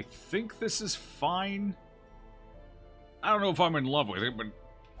 HP. I think this is fine. I don't know if I'm in love with it, but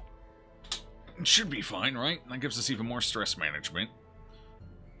it should be fine, right? That gives us even more stress management.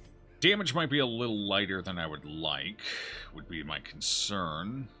 Damage might be a little lighter than I would like, would be my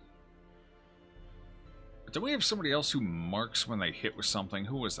concern. But do we have somebody else who marks when they hit with something?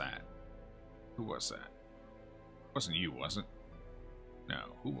 Who was that? Who was that? It wasn't you, was it?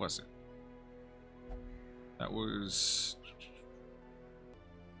 No, who was it? That was...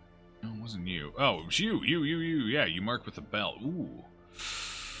 No, it wasn't you. Oh, it was you. Yeah, you mark with the bell. Ooh.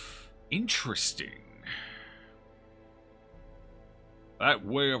 Interesting. That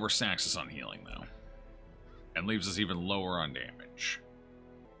way overstacks us on healing, though. And leaves us even lower on damage.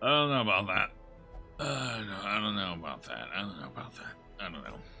 I don't know about that. I don't know about that. I don't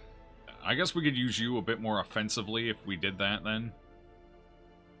know. I guess we could use you a bit more offensively if we did that, then.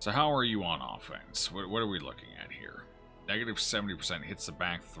 So how are you on offense? What are we looking at here? Negative 70% hits the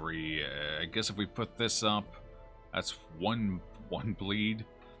back 3. I guess if we put this up, that's one bleed.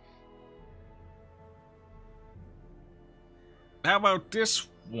 How about this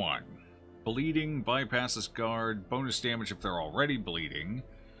one? Bleeding, bypasses guard, bonus damage if they're already bleeding.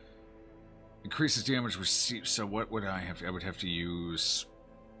 Increases damage received. So what would I have to, I would have to use...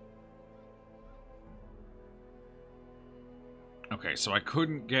 Okay, so I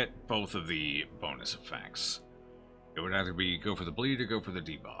couldn't get both of the bonus effects. It would either be go for the bleed or go for the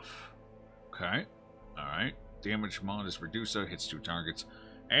debuff. Okay. Alright. Damage mod is Reducer, hits 2 targets.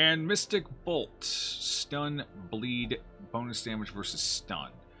 And Mystic Bolt. Stun, bleed, bonus damage versus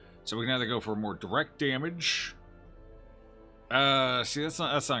stun. So we can either go for more direct damage. See, that's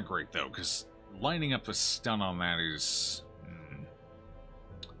not great though, because lining up a stun on that is...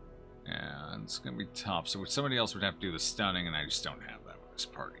 Yeah, it's gonna be tough. So somebody else would have to do the stunning, and I just don't have that with this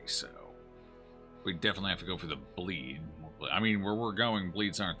party, so... We definitely have to go for the bleed. I mean, where we're going,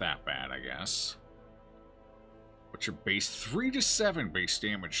 bleeds aren't that bad, I guess. What's your base? 3 to 7 base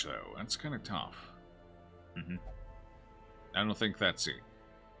damage, though. That's kind of tough. I don't think that's it.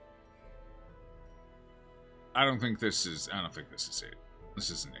 I don't think this is it.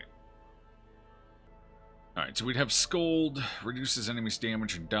 This isn't it. Alright, so we'd have Scold, reduces enemies'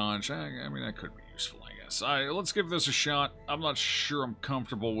 damage and dodge. I mean, that could be useful, I guess. Let's give this a shot. I'm not sure I'm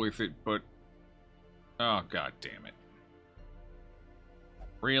comfortable with it, but... Oh, god damn it.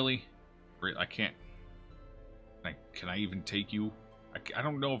 Really? I can't... Can I even take you? I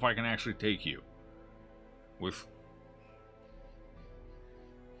don't know if I can actually take you. With...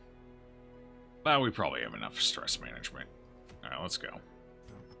 Well, we probably have enough stress management. Alright, let's go.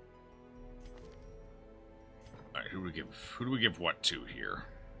 Alright, who do we give what to here?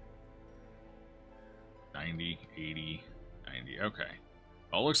 90, 80, 90, okay.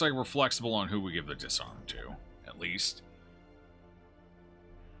 Well, it looks like we're flexible on who we give the disarm to, at least.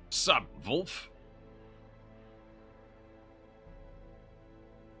 Sup, Wolf?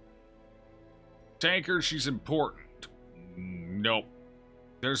 Tanker, she's important. Nope.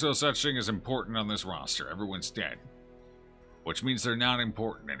 There's no such thing as important on this roster. Everyone's dead. Which means they're not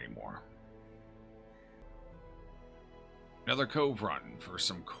important anymore. Another cove run for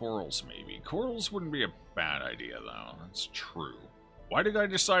some corals, maybe. Corals wouldn't be a bad idea, though. That's true. Why did I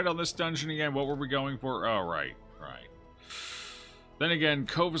decide on this dungeon again? What were we going for? Oh, right. Then again,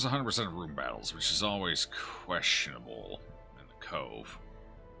 Cove is 100% of room battles, which is always questionable in the Cove.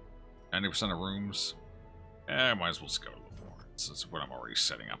 90% of rooms? I might as well just go to the Warrens. That's what I'm already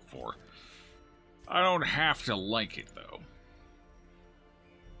setting up for. I don't have to like it, though.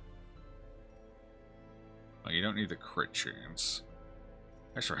 Well, you don't need the crit chance.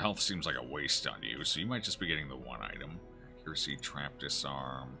 Extra health seems like a waste on you, so you might just be getting the one item. Accuracy, trap,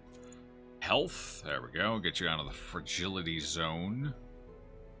 disarm. Health, there we go. Get you out of the fragility zone.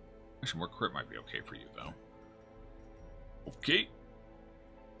 Actually, more crit might be okay for you, though. Okay.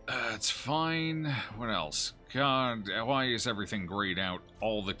 That's fine. What else? God, why is everything grayed out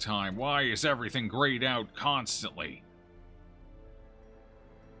all the time? Why is everything grayed out constantly?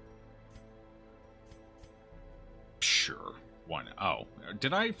 Sure. One. Oh,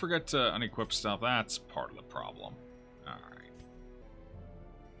 did I forget to unequip stuff? That's part of the problem. Alright.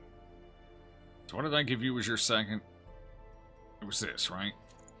 So what did I give you as your second? It was this, right?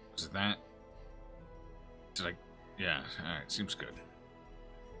 Was it that? Did I... Yeah, alright, seems good.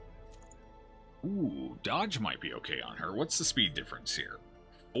 Ooh, dodge might be okay on her. What's the speed difference here?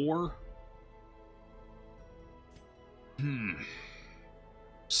 4?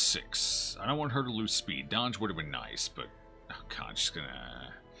 6. I don't want her to lose speed. Dodge would have been nice, but... Oh god, just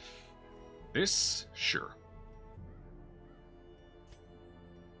gonna... This? Sure.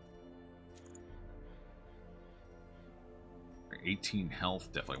 Okay, 18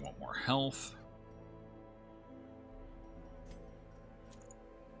 health. Definitely want more health.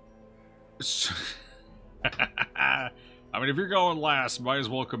 I mean, if you're going last, might as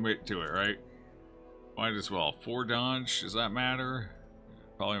well commit to it, right? Might as well. 4 dodge, does that matter?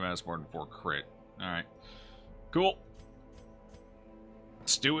 Probably matters more than 4 crit. Alright. Cool.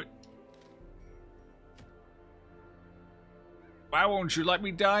 Let's do it. Why won't you let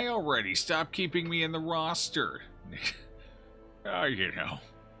me die already? Stop keeping me in the roster. Oh, you know.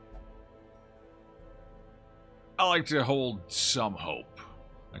 I like to hold some hope.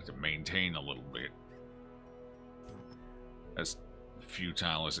 I like to maintain a little bit. As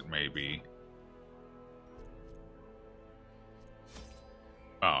futile as it may be.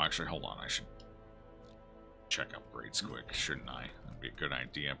 Oh, actually, hold on. I should check upgrades quick, shouldn't I? That'd be a good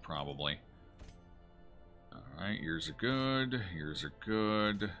idea, probably. Alright, yours are good. Yours are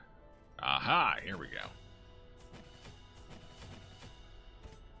good. Aha! Here we go.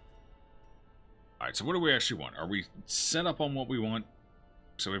 Alright, so what do we actually want? Are we set up on what we want?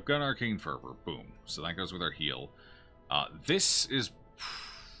 So we've got Arcane Fervor. Boom. So that goes with our heal. This is...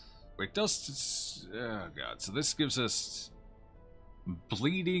 It does... Oh, God. So this gives us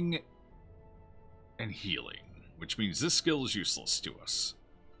bleeding and healing, which means this skill is useless to us.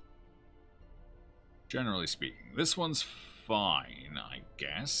 Generally speaking. This one's fine, I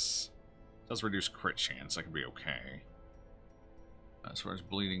guess. Does reduce crit chance. That could be okay. As far as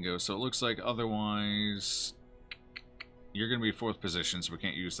bleeding goes. So it looks like otherwise... You're going to be 4th position, so we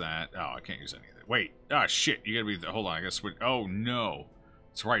can't use that. Oh, I can't use any of that. Wait. Ah, shit. You got to be... Hold on. I guess... Oh, no.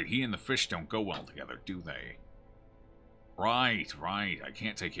 That's right. He and the fish don't go well together, do they? Right, right. I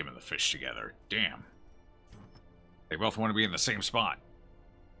can't take him and the fish together. Damn. They both want to be in the same spot.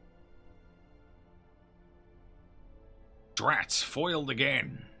 Drats. Foiled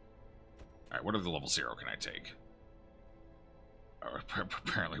again. Alright, what other level 0 can I take?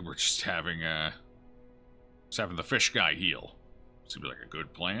 Apparently we're just having the fish guy heal. Seems like a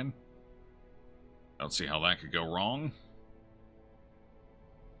good plan. I don't see how that could go wrong.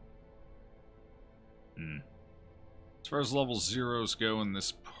 As far as level 0s go in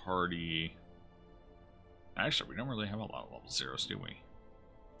this party... Actually, we don't really have a lot of level 0s, do we?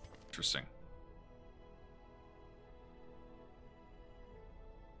 Interesting.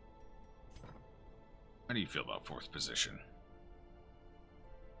 How do you feel about 4th position?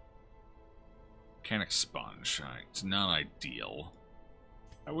 Mechanic Sponge. It's not ideal.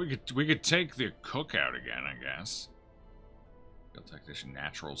 We could take the cook out again, I guess. Field Technician,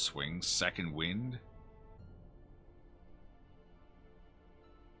 Natural Swing, 2nd Wind.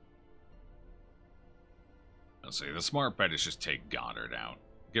 Let's see, the smart bet is just take Goddard out.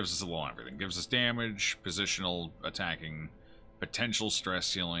 Gives us a little everything. Gives us damage, positional attacking, potential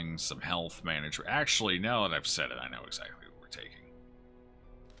stress healing, some health management. Actually, now that I've said it, I know exactly what we're taking.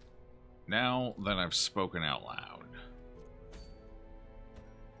 Now that I've spoken out loud.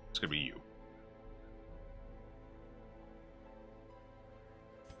 It's gonna be you.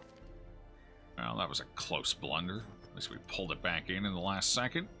 Well, that was a close blunder. At least we pulled it back in the last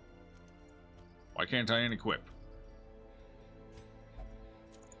second. Why can't I unequip?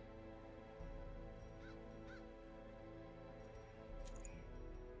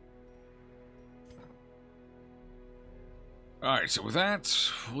 Alright, so with that,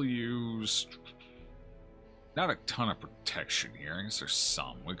 we'll use... Not a ton of protection here. I guess there's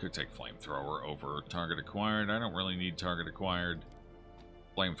some. We could take Flamethrower over Target Acquired. I don't really need Target Acquired.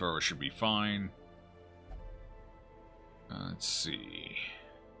 Flamethrower should be fine. Let's see...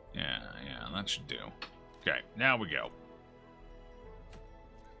 Yeah, that should do. Okay, now we go.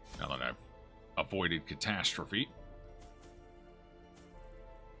 Now that I've avoided catastrophe.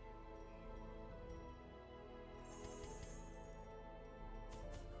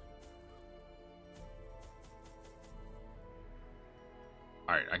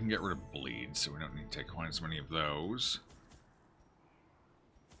 Alright, I can get rid of bleed, so we don't need to take quite as many of those.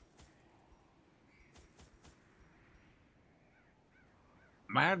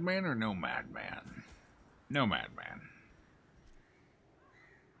 Madman or no madman? No madman.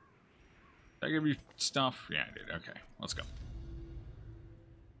 Did I give you stuff? Yeah, I did. Okay, let's go.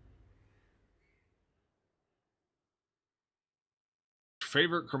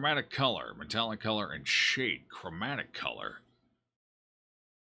 Favorite chromatic color, metallic color, and shade. Chromatic color.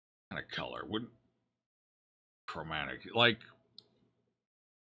 What kind of color? Wouldn't... Chromatic. Like...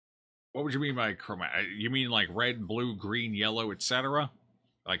 What would you mean by chromatic? You mean like red, blue, green, yellow, etc.?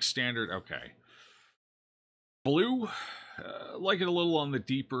 Like standard? Okay. Blue? Like it a little on the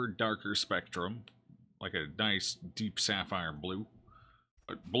deeper, darker spectrum. Like a nice, deep sapphire blue.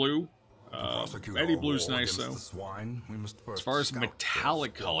 But blue? Eddie blue's nice, though. As far as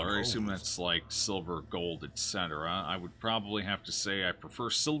metallic color, I assume that's like silver, gold, etc. I would probably have to say I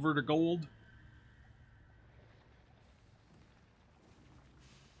prefer silver to gold.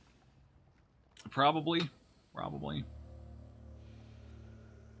 Probably.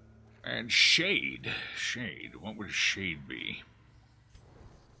 And shade. Shade. What would shade be?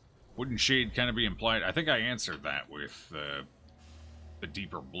 Wouldn't shade kind of be implied? I think I answered that with the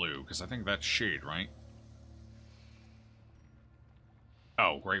deeper blue, because I think that's shade, right?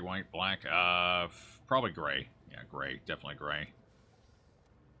 Oh, gray, white, black. Probably gray. Yeah, gray. Definitely gray.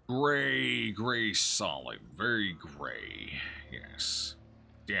 Gray solid. Very gray. Yes.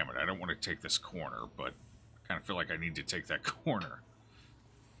 Damn it, I don't want to take this corner, but I kind of feel like I need to take that corner.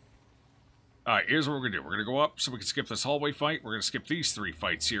 Alright, here's what we're going to do. We're going to go up so we can skip this hallway fight. We're going to skip these 3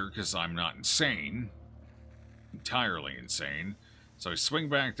 fights here because I'm not insane. entirely insane. So I swing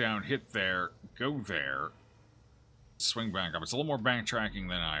back down, hit there, go there, swing back up. It's a little more backtracking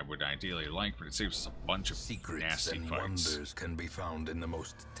than I would ideally like, but it saves us a bunch of Secrets nasty and fights. wonders can be found in the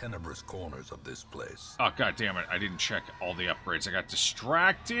most tenebrous corners of this place. Oh, god damn it. I didn't check all the upgrades. I got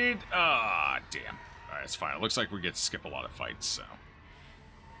distracted. Ah, damn. Alright, it's fine. It looks like we get to skip a lot of fights, so.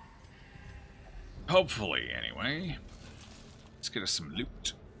 Hopefully, anyway. Let's get us some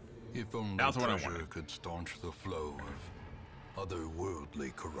loot. If only That's what I treasure wanted. could staunch the flow of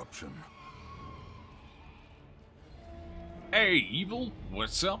otherworldly corruption. Hey, Evil.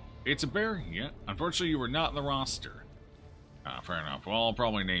 What's up? It's a bear? Yeah. Unfortunately, you were not in the roster. Fair enough. Well, I'll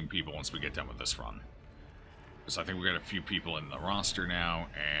probably name people once we get done with this run. Because I think we got a few people in the roster now,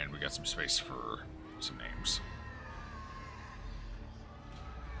 and we got some space for some names.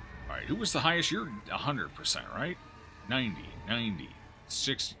 Alright, who was the highest? You're 100%, right? 90, 90,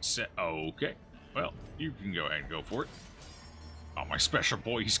 60, okay. Well, you can go ahead and go for it. Oh, my special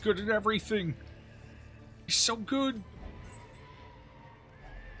boy, he's good at everything. He's so good.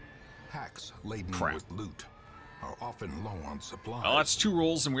 Packs laden Crap. with loot are often low on supplies. Well, that's 2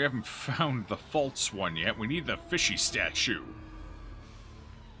 rolls, and we haven't found the false one yet. We need the fishy statue.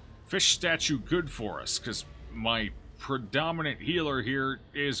 Fish statue good for us, because my predominant healer here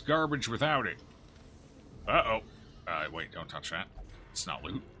is garbage without it. Uh-oh. Wait, don't touch that. It's not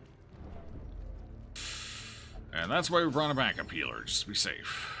loot. And that's why we brought a backup healer, just to be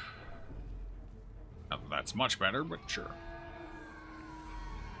safe. That's much better, but sure.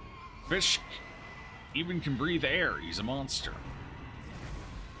 Fish even can breathe air. He's a monster.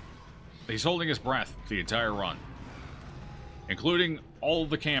 He's holding his breath the entire run, including all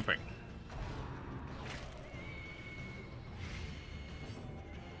the camping.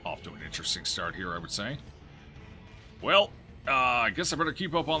 Off to an interesting start here, I would say. Well, I guess I better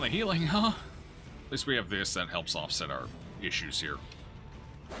keep up on the healing, huh? At least we have this that helps offset our issues here.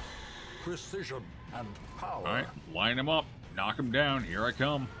 Precision and power. Alright, line him up. Knock him down. Here I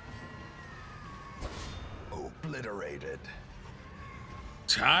come. Obliterated.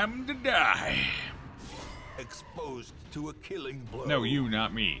 Time to die. Exposed to a killing blow. No, you,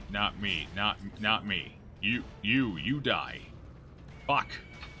 not me. Not me. Not me. You die. Fuck.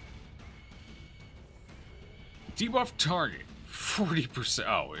 Debuff target. 40%.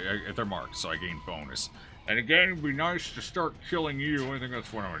 Oh, they're marked, so I gain bonus. And again, it'd be nice to start killing you. I think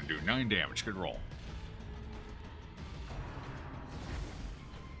that's what I'm going to do. 9 damage. Good roll.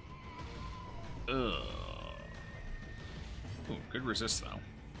 Ugh. Ooh, good resist, though.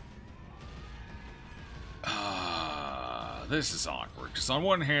 This is awkward. Because on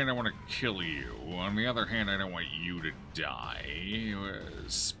one hand, I want to kill you. On the other hand, I don't want you to die.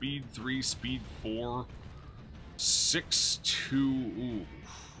 Speed 3, speed 4. 6, 2. Ooh.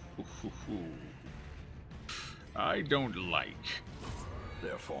 I don't like.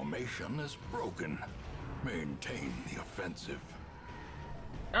 Their formation is broken. Maintain the offensive.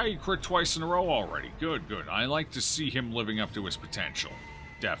 Ah, you crit twice in a row already. Good, good. I like to see him living up to his potential.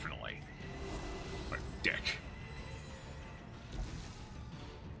 Definitely. What a dick.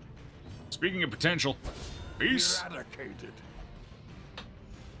 Speaking of potential, peace. Eradicated.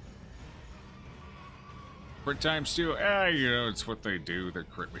 Crit times 2. You know, it's what they do. They're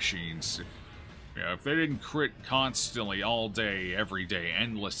crit machines. If they didn't crit constantly, all day, every day,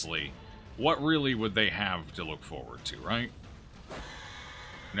 endlessly, what really would they have to look forward to, right?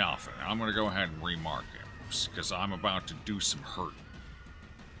 Nothing. I'm going to go ahead and remark him, because I'm about to do some hurt.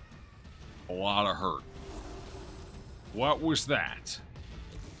 A lot of hurt. What was that?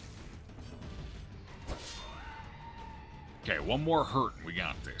 Okay, one more hurt and we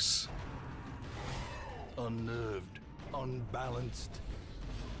got this. Unnerved, unbalanced.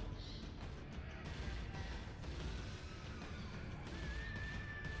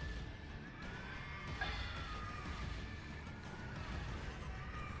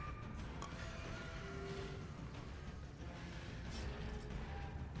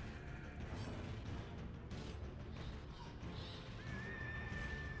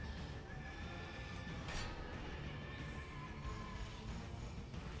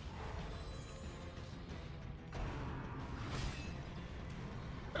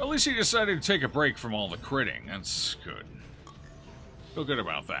 At least he decided to take a break from all the critting. That's good. Feel good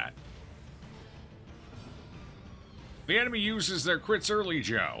about that. The enemy uses their crits early,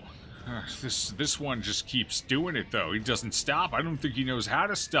 Joe. This one just keeps doing it, though. He doesn't stop. I don't think he knows how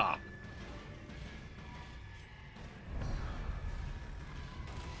to stop.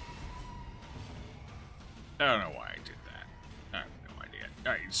 I don't know why I did that. I have no idea.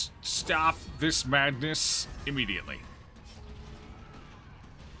 Alright, stop this madness immediately.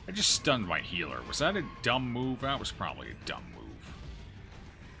 I just stunned my healer. Was that a dumb move? That was probably a dumb move.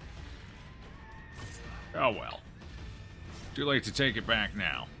 Oh well. Too late to take it back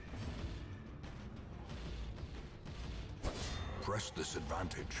now. Press this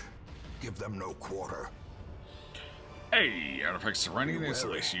advantage. Give them no quarter. Hey, artifact serenity is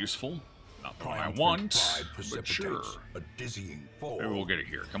at least useful. Not the one I want, but sure. A dizzying fall. Maybe we'll get it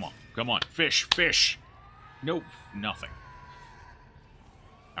here. Come on. Come on. Fish. Fish. Nope. Nothing.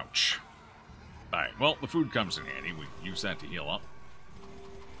 Ouch. Alright, well, the food comes in handy. We use that to heal up.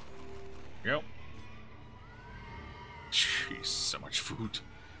 Yep. Jeez, so much food.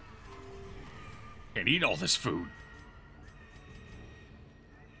 Can't eat all this food.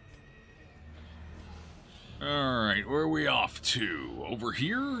 Alright, where are we off to? Over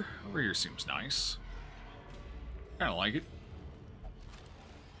here? Over here seems nice. Kinda like it.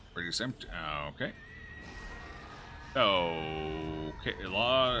 Pretty empty. Okay. Okay, a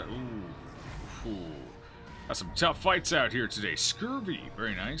lot. Ooh. Got some tough fights out here today. Scurvy,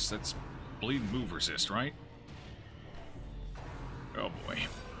 very nice. That's bleed and move resist, right? Oh boy.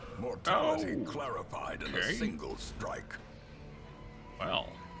 Mortality clarified in a single strike. Well,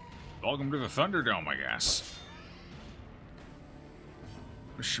 welcome to the Thunderdome, I guess.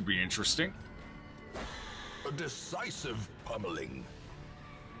 This should be interesting. A decisive pummeling.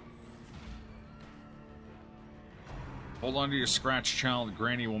 Hold on to your scratch, child.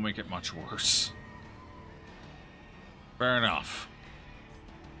 Granny will make it much worse. Fair enough.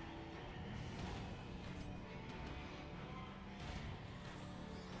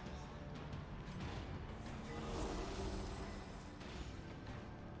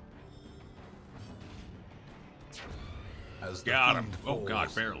 Got him. Oh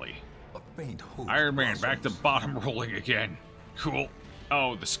god, barely. A faint hope Iron Man back to bottom rolling again. Cool.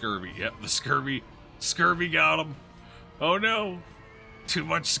 Oh, the scurvy. Yep, the scurvy. Scurvy got him. Oh no. Too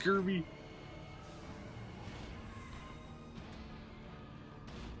much scurvy.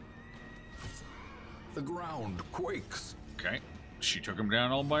 The ground quakes. Okay. She took him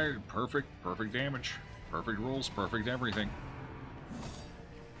down all by perfect damage. Perfect rules, perfect everything.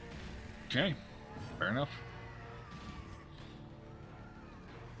 Okay. Fair enough.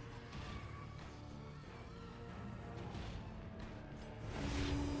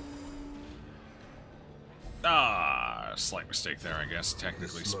 Slight mistake there, I guess,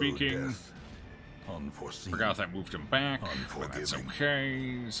 technically speaking. Unforeseen. Forgot that moved him back, but that's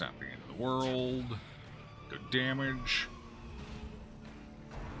okay. It's not the end of the world. Good damage.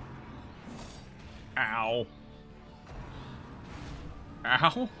 Ow.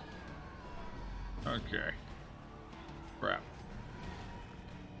 Ow? Okay. Crap.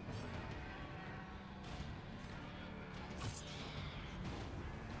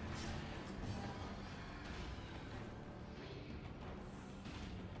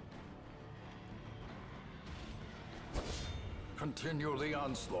 Continue the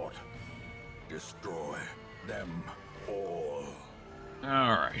onslaught. Destroy them all.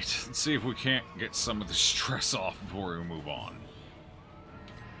 Alright, let's see if we can't get some of the stress off before we move on.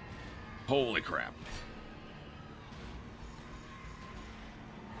 Holy crap.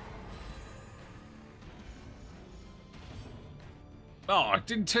 Oh, it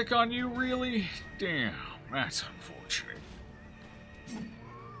didn't tick on you, really? Damn, that's unfortunate.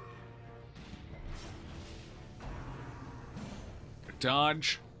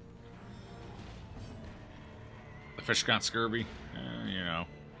 Dodge. The fish got scurvy. You know.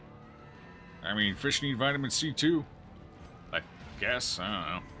 I mean, fish need vitamin C too. I guess.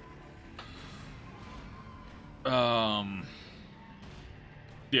 I don't know.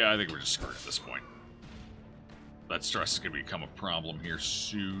 Yeah, I think we're just screwed at this point. That stress is going to become a problem here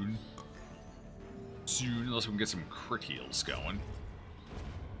soon. Soon, unless we can get some crit heals going.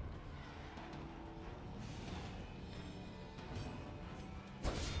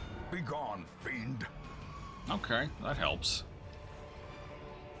 Be gone, fiend. Okay, that helps.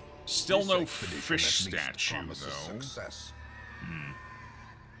 Still no fish statue, though. Success.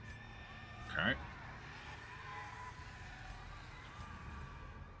 Okay.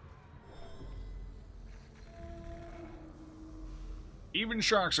 Even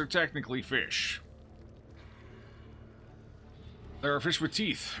sharks are technically fish. There are fish with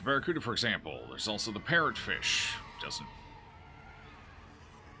teeth. Barracuda, for example. There's also the parrotfish. Doesn't...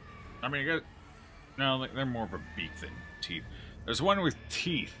 I mean, no, they're more of a beak than teeth. There's one with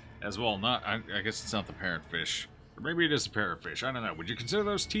teeth as well. Not, I guess it's not the parrotfish, or maybe it is the parrotfish. I don't know. Would you consider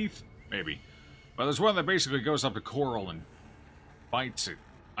those teeth? Maybe. But there's one that basically goes up to coral and bites it.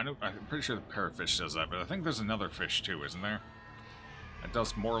 I'm pretty sure the parrotfish does that, but I think there's another fish too, isn't there? That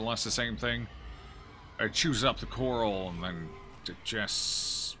does more or less the same thing. It chews up the coral and then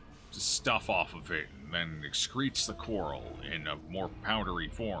digests stuff off of it and then excretes the coral in a more powdery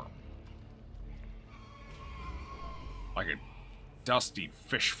form. Like a dusty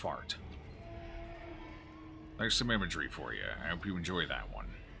fish fart. There's some imagery for you. I hope you enjoy that one.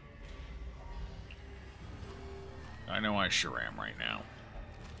 I know I sure am right now.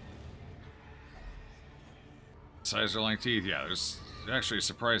 Size are like teeth. Yeah, there's actually a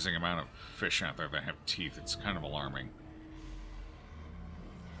surprising amount of fish out there that have teeth. It's kind of alarming.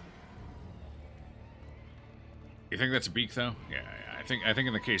 You think that's a beak, though? Yeah, I think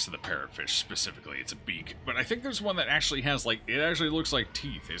in the case of the parrotfish specifically, it's a beak. But I think there's one that actually has, like, it actually looks like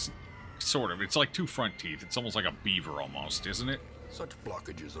teeth. Sort of. It's like two front teeth. It's almost like a beaver, almost, isn't it? Such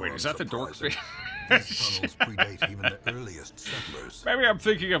blockages are Wait, is that the dorkfish? These tunnels predate even the earliest settlers. Maybe I'm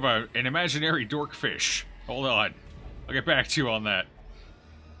thinking of an imaginary dorkfish. Hold on. I'll get back to you on that.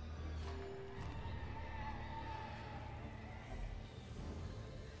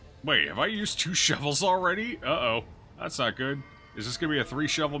 Wait, have I used 2 shovels already? Uh-oh. That's not good. Is this gonna be a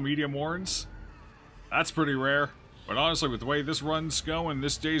 3-shovel medium warrens? That's pretty rare. But honestly, with the way this run's going,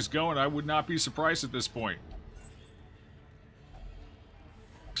 this day's going, I would not be surprised at this point.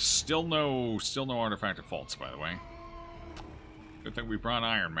 Still no artifact faults, by the way. Good thing we brought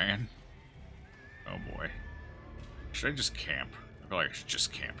iron, man. Oh boy. Should I just camp? I feel like I should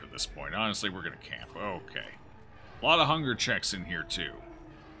just camp at this point. Honestly, we're gonna camp. Okay. A lot of hunger checks in here, too.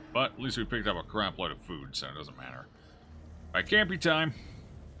 But at least we picked up a crap load of food, so it doesn't matter. Alright, campy time.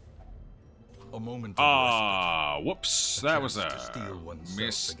 A moment of whoops. That was a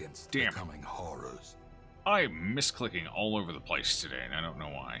miss. Damn it. Horrors. I'm misclicking all over the place today, and I don't know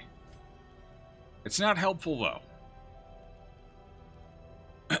why. It's not helpful, though.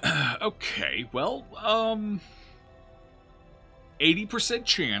 Okay, well, 80%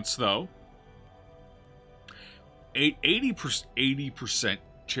 chance, though. 80%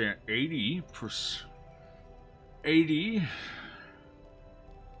 chance. 80.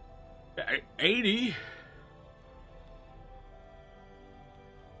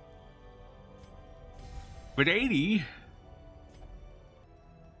 But 80?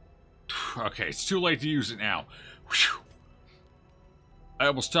 Okay, it's too late to use it now. Whew. I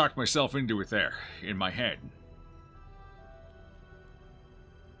almost talked myself into it there, in my head.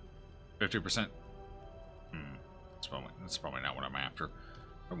 50%? That's probably not what I'm after.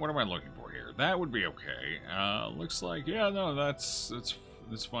 What am I looking for here? That would be okay. Looks like, yeah, no, that's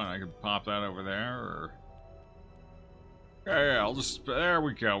fine. I could pop that over there, or... Yeah, I'll just... There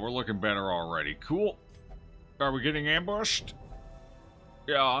we go. We're looking better already. Cool. Are we getting ambushed?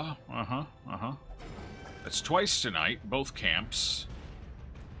 Yeah, That's twice tonight, both camps.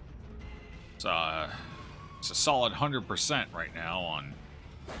 It's a solid 100% right now on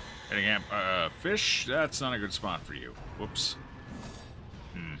getting fish. That's not a good spot for you. Whoops.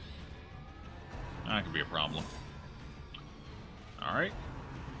 That could be a problem. Alright.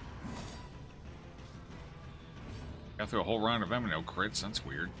 Got through a whole round of them and no crits. That's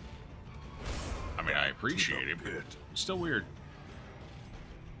weird. I mean, I appreciate it, but it's still weird.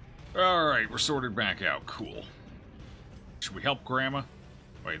 Alright, we're sorted back out. Cool. Should we help Grandma?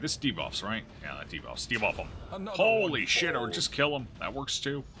 Wait, this debuffs, right? Yeah, that debuffs. Debuff him. Holy shit, or just kill him. That works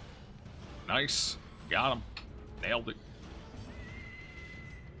too. Nice. Got him. Nailed it.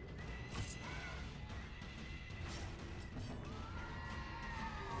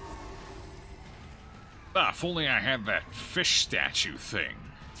 If only I had that fish statue thing.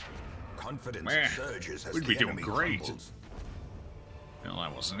 Confidence surges as we'd be the doing enemy great. crumbles. No,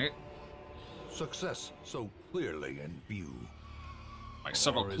 that wasn't it. Success so clearly in view. My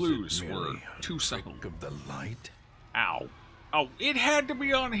subtle clues were too subtle. Of the light. Ow. Oh, it had to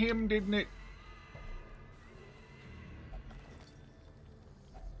be on him, didn't it?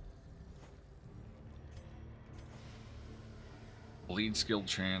 Bleed skill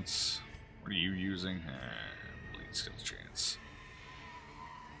chance. What are you using? Bleed skill chance.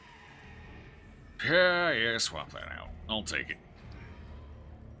 Yeah, swap that out. I'll take it.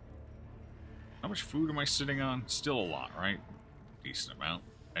 How much food am I sitting on? Still a lot, right? Decent amount.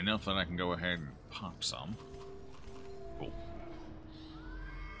 Enough that I can go ahead and pop some. Cool.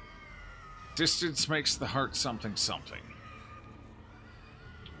 Distance makes the heart something something.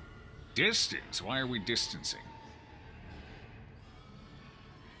 Distance? Why are we distancing?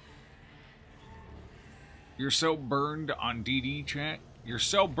 You're so burned on DD chat? You're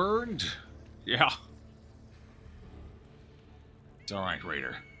so burned? Yeah. It's alright,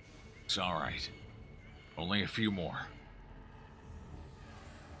 Raider. It's alright. Only a few more.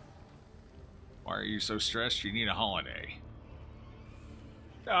 Why are you so stressed? You need a holiday.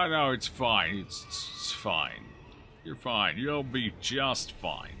 No, it's fine. It's fine. You're fine. You'll be just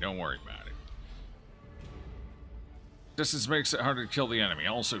fine. Don't worry about it. Distance makes it harder to kill the enemy.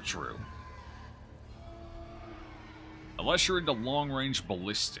 Also true. Unless you're into long-range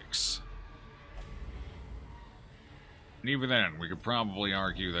ballistics. And even then, we could probably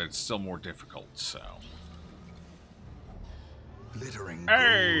argue that it's still more difficult, so... Glittering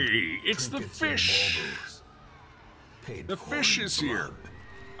Hey! gold, It's the trinkets and fish! baubles. Paid The for fish in is here! blood.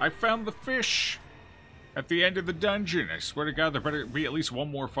 I found the fish! At the end of the dungeon. I swear to God, there better be at least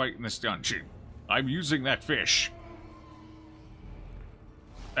one more fight in this dungeon. I'm using that fish.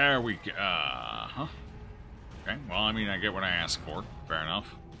 There we go. Huh? Okay, well, I mean, I get what I asked for. Fair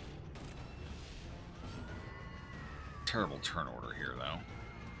enough. Terrible turn order here,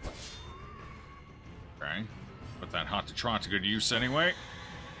 though. Okay. Put that hot to trot to good use anyway.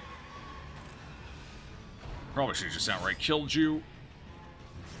 Probably should have just outright killed you.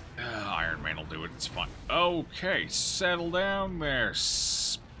 Iron Man will do it. It's fine. Okay, settle down there,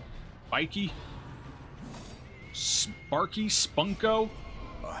 Spiky. Sparky? Spunko?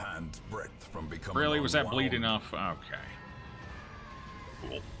 A hand's breadth from becoming Really? Was that bleed unwound. enough? Okay.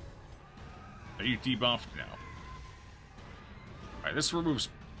 Cool. Are you debuffed? No. Alright, this removes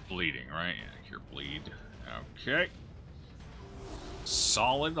bleeding, right? Yeah, cure bleed. Okay.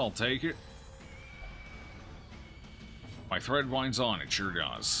 Solid, I'll take it. My thread winds on, it sure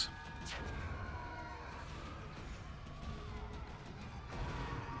does.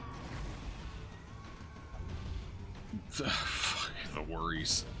 Fuck, the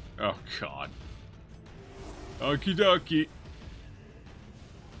worries. Oh, God. Okie dokie.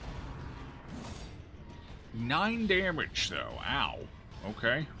 9 damage, though. Ow.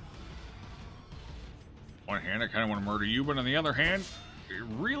 Okay. One hand, I kind of want to murder you, but on the other hand, I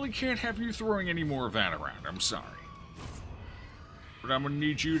really can't have you throwing any more of that around. I'm sorry. But I'm going to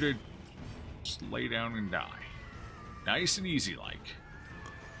need you to just lay down and die. Nice and easy, like.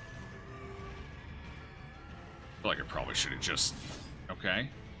 I feel like I probably should have just... Okay.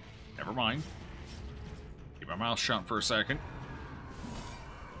 Never mind. Keep my mouth shut for a second.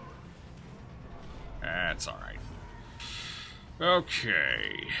 That's alright.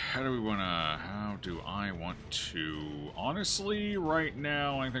 Okay. How do I want to... Honestly, right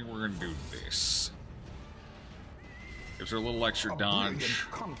now, I think we're going to do this. Gives her a little extra dodge.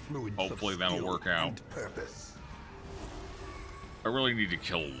 Hopefully that'll work out. I really need to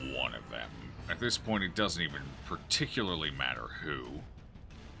kill one of them. At this point, it doesn't even particularly matter who.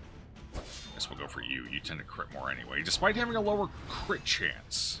 I guess we'll go for you. You tend to crit more anyway, despite having a lower crit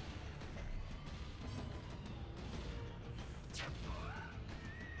chance.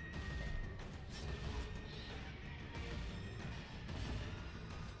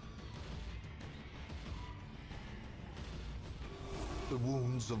 The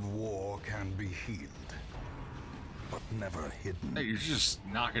wounds of war can be healed, but never hidden. Hey, you're just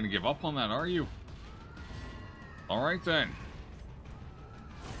not going to give up on that, are you? Alright then.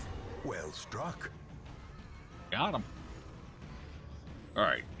 Well struck. Got him.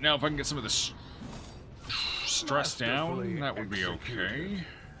 Alright, now if I can get some of this stress down, that would be okay.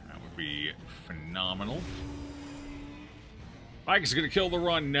 That would be phenomenal. Mike is going to kill the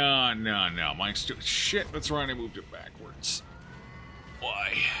run. No. Mike's doing... Shit, that's right, I moved it backwards.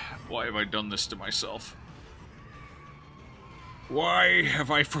 Why? Why have I done this to myself? Why have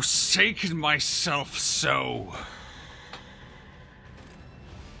I forsaken myself so?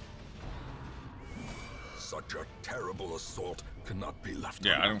 Such a terrible assault cannot be left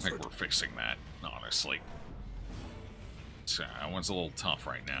Yeah, I don't unanswered. think we're fixing that, honestly. That one's a little tough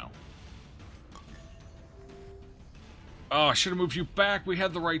right now. Oh, I should have moved you back. We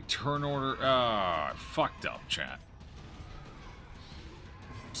had the right turn order. I fucked up, chat.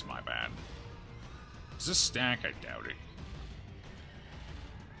 It's my bad. Is this stack? I doubt it.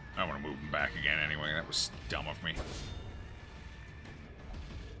 I want to move him back again anyway. That was dumb of me.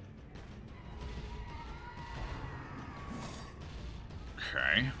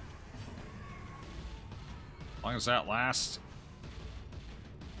 Okay. As long as that lasts.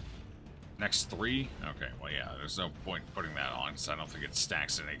 Next 3? Okay, well, yeah, there's no point putting that on, so I don't think it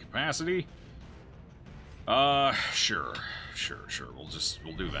stacks in any capacity. Sure.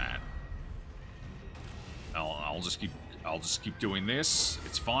 We'll do that. I'll just keep doing this.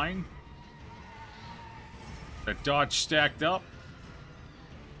 It's fine. That dodge stacked up.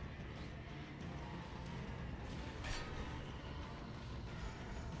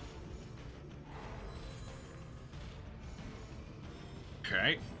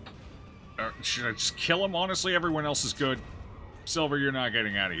 Okay. Should I just kill him? Honestly, everyone else is good. Silver, you're not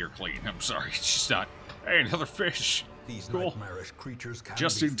getting out of here clean. I'm sorry, it's just not. Hey, another fish. These Cool. nightmarish creatures can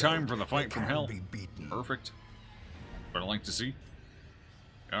Just be in time felled. for the fight They from can hell. be beaten. Perfect. But I'd like to see.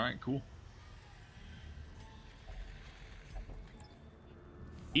 Alright, cool.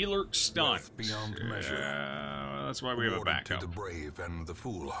 Healer stunned. Wealth beyond measure. That's why we have a Awarded backup. to the brave and the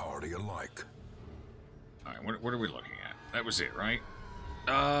foolhardy alike. Alright, what are we looking at? That was it, right?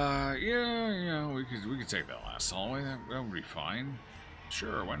 Yeah, we could take that last hallway. That would be fine.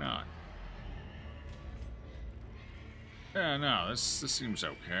 Sure, why not? Yeah, no, this seems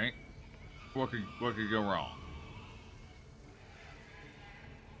okay. What could go wrong?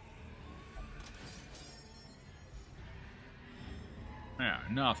 Yeah,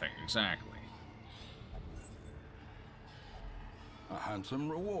 nothing, exactly. A handsome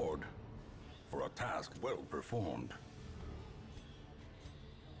reward for a task well performed.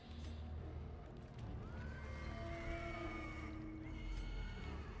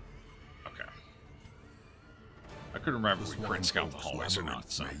 Okay. I couldn't remember if we print scout the hallways or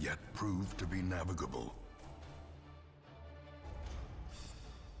not, so. May yet prove to be navigable.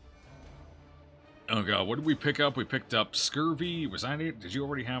 Oh god, what did we pick up? We picked up scurvy. Was that it? Did you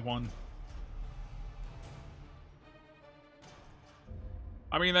already have one?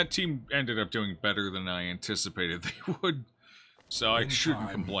 I mean, that team ended up doing better than I anticipated they would, so I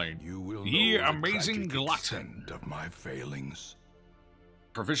shouldn't complain. You will Ye know amazing the glutton of my failings.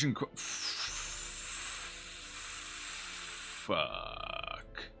 Provision. Fuck.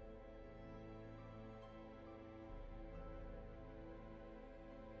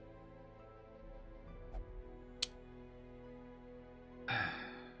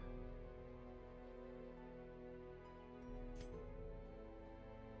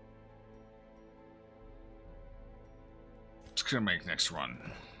 It's gonna make next run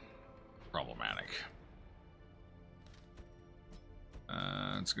problematic.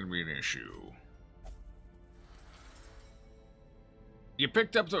 It's gonna be an issue. You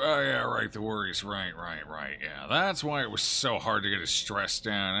picked up the... Oh, yeah, right, the worries. Right, yeah. That's why it was so hard to get his stress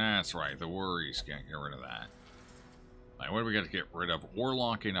down. That's right, the worries. Can't get rid of that. Alright, what do we got to get rid of?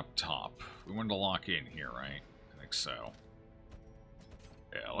 Warlocking up top. We wanted to lock in here, right? I think so.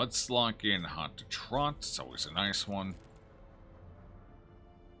 Yeah, let's lock in Hot to Trot. It's always a nice one.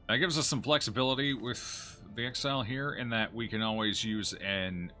 That gives us some flexibility with the Exile here, in that we can always use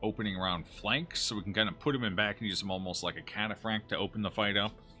an opening round flank, so we can kind of put him in back and use him almost like a cataphracт to open the fight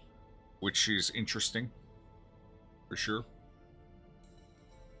up, which is interesting, for sure.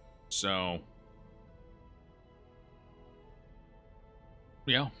 So,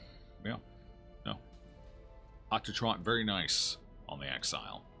 yeah, no. Hot to Trot, very nice on the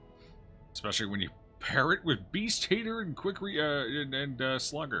Exile, especially when you pair it with Beast Hater and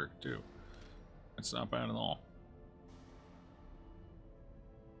Slugger, too. That's not bad at all.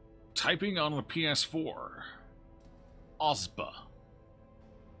 Typing on the PS4. Osba.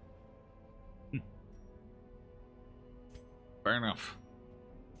 Fair enough.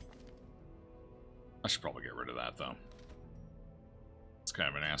 I should probably get rid of that, though. It's kind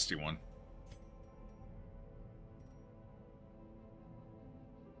of a nasty one.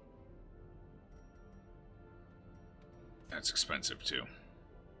 That's expensive, too.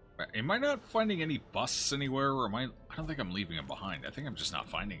 Am I not finding any busts anywhere, or am I don't think I'm leaving them behind. I think I'm just not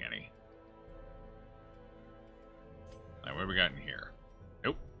finding any. Now, what have we got in here?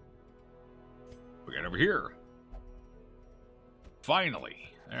 Nope. We got over here. Finally.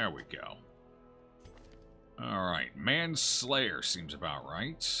 There we go. Alright. Manslayer seems about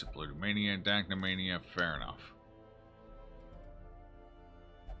right. Plutomania, Dacnomania, fair enough.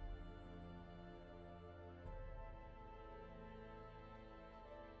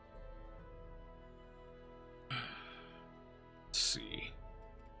 See.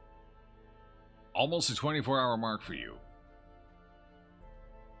 Almost a 24-hour mark for you.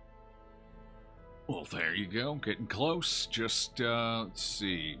 Well, there you go. Getting close. Just, let's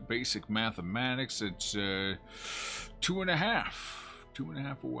see. Basic mathematics. It's 2.5.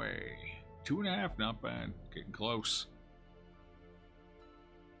 2.5 away. 2.5, not bad. Getting close.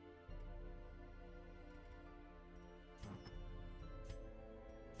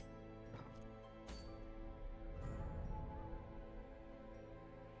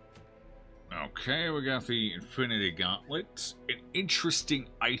 Okay, we got the Infinity Gauntlet. An interesting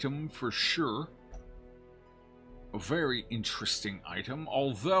item for sure. A very interesting item.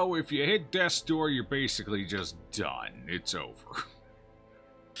 Although, if you hit Death's Door, you're basically just done. It's over.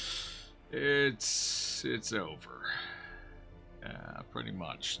 It's over. Yeah, pretty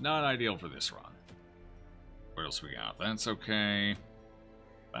much. Not ideal for this run. What else we got? That's okay.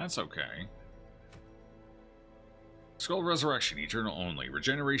 That's okay. Skull Resurrection, Eternal only.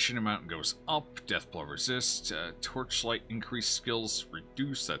 Regeneration amount goes up. Deathblow resist. Torchlight increased skills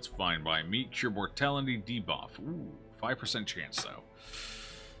reduce. That's fine by me. Cure Mortality debuff. Ooh, 5% chance, though.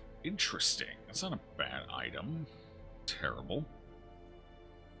 Interesting. That's not a bad item. Terrible.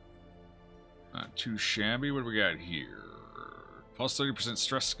 Not too shabby. What do we got here? Plus 30%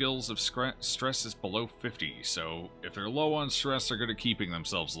 stress skills if stress is below 50. So if they're low on stress, they're good at keeping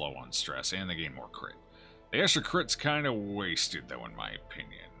themselves low on stress, and they gain more crit. The extra crit's kind of wasted, though, in my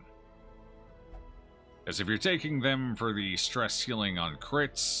opinion. Because if you're taking them for the stress healing on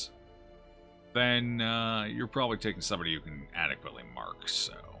crits, then you're probably taking somebody who can adequately mark,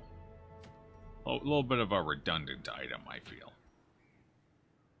 so... A little bit of a redundant item, I feel.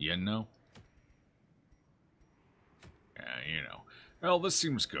 You know? Yeah, you know. Well, this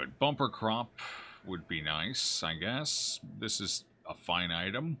seems good. Bumper crop would be nice, I guess. This is a fine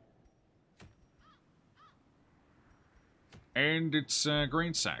item. And it's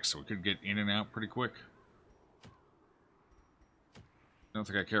grain sack, so we could get in and out pretty quick. I don't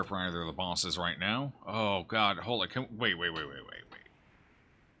think I care for either of the bosses right now. Oh, God. Hold on. Wait.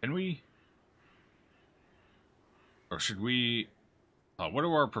 Can we... Or should we... what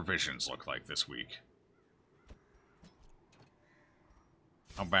do our provisions look like this week?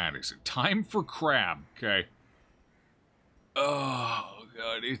 How bad is it? Time for crab. Okay. Oh,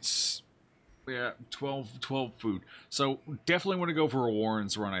 God. It's... Yeah, 12 food. So, definitely want to go for a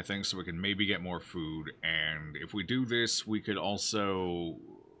Warren's run, I think, so we can maybe get more food. And if we do this, we could also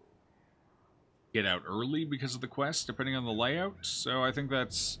get out early because of the quest, depending on the layout. So, I think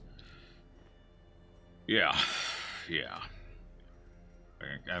that's... Yeah. I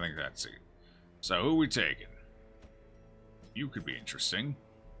think that's it. So, who are we taking? You could be interesting.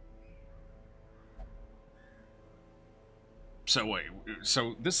 So wait,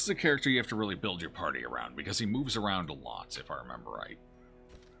 so this is a character you have to really build your party around, because he moves around a lot, if I remember right.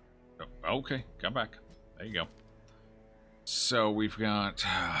 Oh, okay, come back. There you go. So we've got...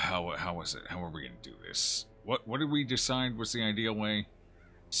 How was it? How are we going to do this? What did we decide was the ideal way?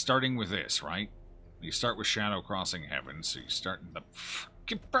 Starting with this, right? You start with Shadow Crossing Heaven, so you start in the...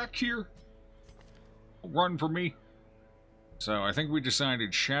 Get back here! Run for me! So I think we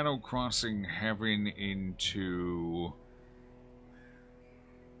decided Shadow Crossing Heaven into...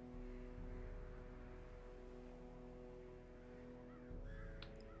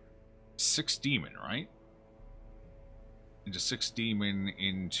 6 demon, right? Into 6 demon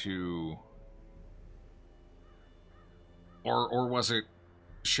into... Or was it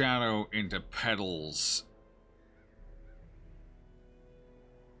Shadow into Petals?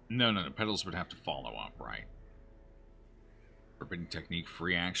 No, Petals would have to follow up, right? Forbidden Technique,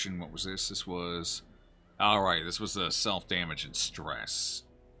 free action, what was this? This was... Alright, this was the self-damage and stress.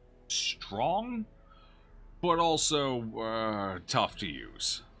 Strong? But also, tough to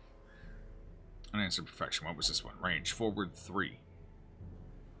use. Unanswered perfection. What was this one? Range. Forward 3.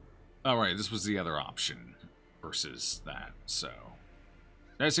 Alright, this was the other option versus that, so...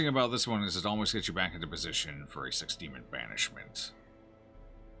 Nice thing about this one is it almost gets you back into position for a 6 demon banishment.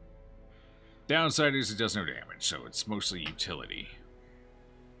 Downside is it does no damage, so it's mostly utility.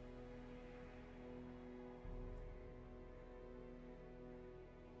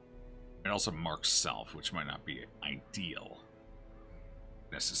 It also marks self, which might not be ideal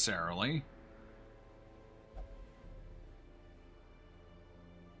necessarily.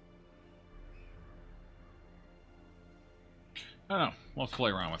 I don't know. We'll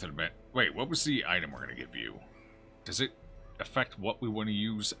play around with it a bit. Wait, what was the item we're going to give you? Does it affect what we want to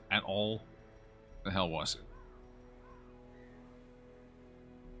use at all? The hell was it?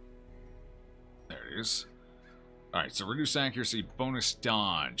 There it is. Alright, so reduce accuracy, bonus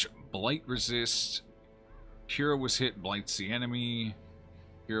dodge, blight resist. Hero was hit, blights the enemy.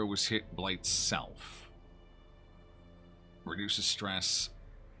 Hero was hit, blights self. Reduces stress.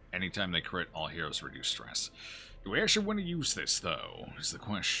 Anytime they crit, all heroes reduce stress. Do we actually want to use this, though, is the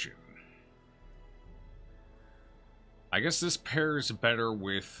question. I guess this pairs better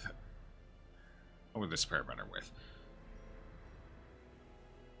with... What would this pair better with?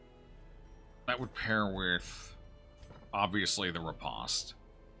 That would pair with, obviously, the riposte.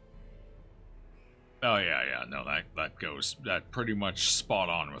 Oh, yeah, no, that goes... That pretty much spot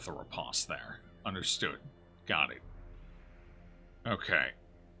on with the riposte there. Understood. Got it. Okay.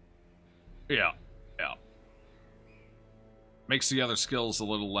 Yeah. Makes the other skills a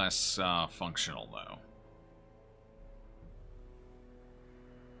little less functional, though.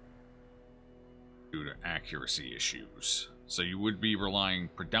 Due to accuracy issues. So you would be relying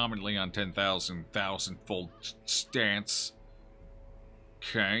predominantly on 10,000-fold stance.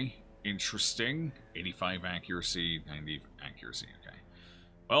 Okay, interesting. 85 accuracy, 90 accuracy, okay.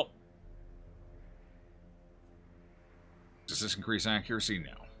 Well. Does this increase accuracy?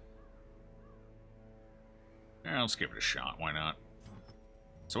 No. Let's give it a shot. Why not?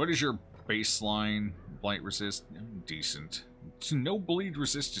 So what is your baseline blight resist? Decent. No bleed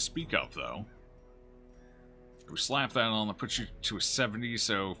resist to speak of, though. We slap that on, that puts you to a 70,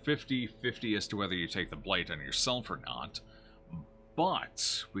 so 50-50 as to whether you take the blight on yourself or not.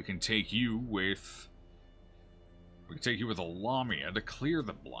 But we can take you with... We can take you with a Lamia to clear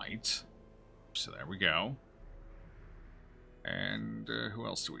the blight. So there we go. And who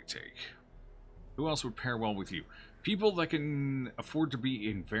else do we take? Who else would pair well with you? People that can afford to be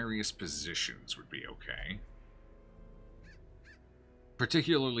in various positions would be okay.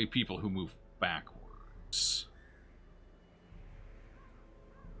 Particularly people who move backwards.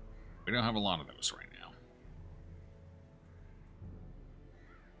 We don't have a lot of those right now.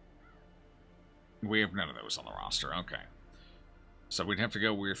 We have none of those on the roster. Okay. So we'd have to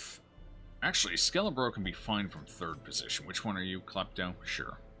go with... Actually, Skelebro can be fine from third position. Which one are you, Klepto?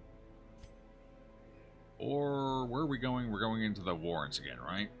 Sure. Or where are we going? We're going into the Warrens again,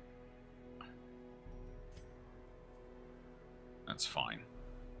 right? That's fine.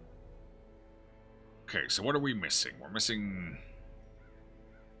 Okay, so what are we missing? We're missing...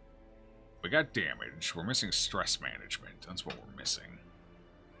 We got damage. We're missing stress management. That's what we're missing.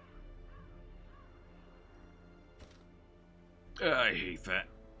 I hate that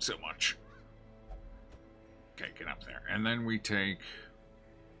so much. Okay, get up there. And then we take...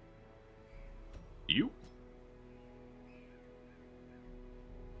 You?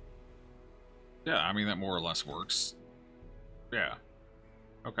 Yeah, I mean, that more or less works. Yeah.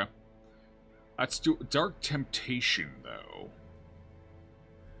 Okay. Let's do Dark Temptation, though.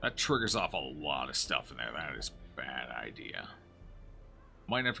 That triggers off a lot of stuff in there. That is a bad idea.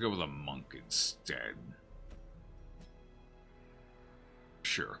 Might have to go with a monk instead.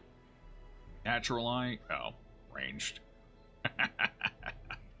 Sure. Natural Eye? Oh, ranged.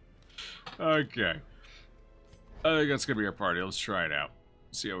 Okay. I think that's going to be our party. Let's try it out.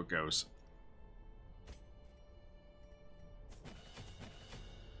 See how it goes.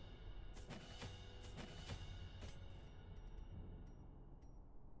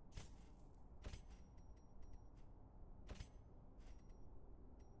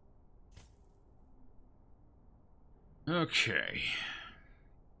 Okay.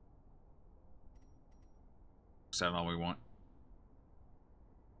 Is that all we want?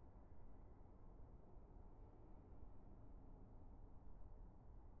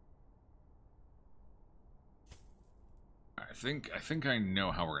 I think I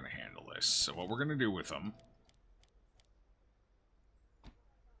know how we're going to handle this. So what we're going to do with them...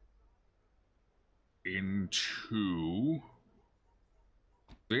 Into...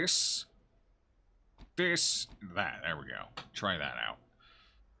 This... that. There we go. Try that out.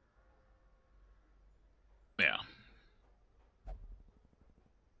 Yeah.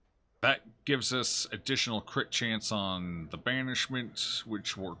 That gives us additional crit chance on the banishment,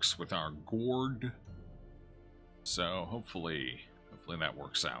 which works with our gourd. So hopefully that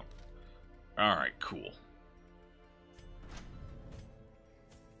works out. Alright, cool.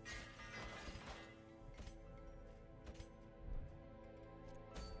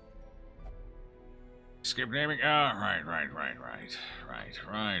 Skip naming? Ah, right.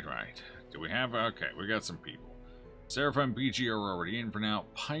 Do we have... Okay, we got some people. Seraphim BG are already in for now.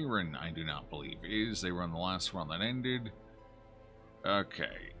 Pyron, I do not believe, is. They run the last run that ended.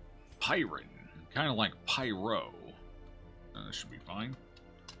 Okay. Pyron. Kind of like Pyro. This should be fine.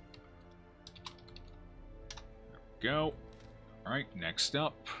 There we go. Alright, next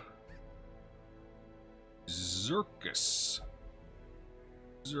up. Zirkus.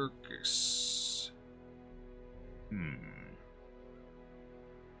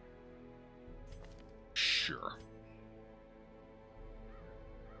 Sure.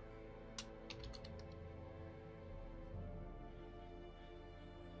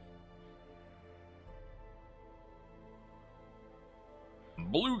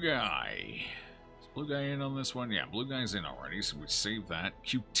 Blue guy. Is blue guy in on this one? Yeah, blue guy's in already, so we save that.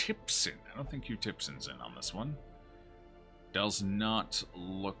 Q-Tipson. I don't think Q-Tipson's in on this one. Does not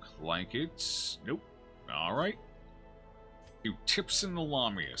look like it. Nope. Alright. Q-Tipson the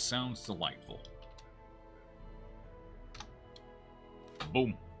Lamia. Sounds delightful.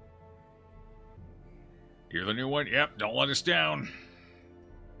 Boom. You're the new one? Yep, don't let us down.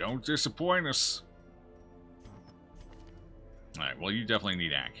 Don't disappoint us. Alright, well, you definitely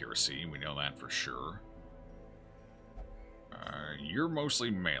need accuracy. We know that for sure. You're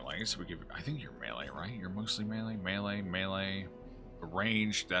mostly melee, so we give... I think you're melee, right? You're mostly melee? Melee.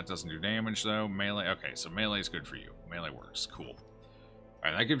 Ranged, that doesn't do damage, though. Melee, okay, so melee is good for you. Melee works, cool.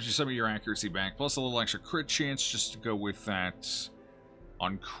 Alright, that gives you some of your accuracy back, plus a little extra crit chance just to go with that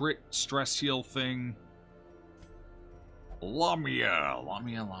on crit stress heal thing. Lamia.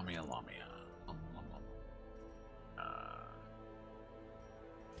 Lamia.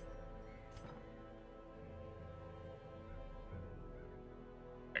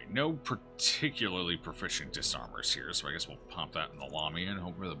 Okay, no particularly proficient disarmors here, so I guess we'll pop that in the Lamia and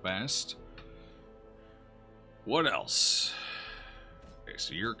hope for the best. What else? Okay,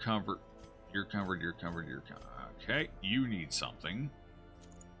 so you're covered. You're covered. Okay, you need something.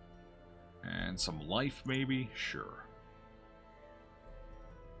 And some life, maybe? Sure.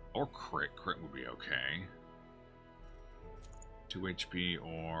 Or crit. Crit would be okay. 2 HP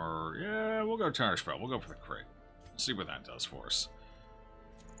or... yeah, we'll go Tire Spell. We'll go for the crit. See what that does for us.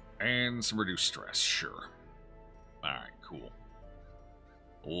 And some reduced stress. Sure. Alright, cool.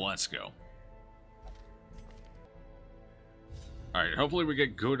 Let's go. Alright, hopefully we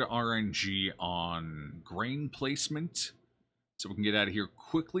get good RNG on grain placement. So we can get out of here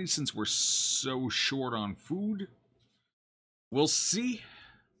quickly since we're so short on food. We'll see.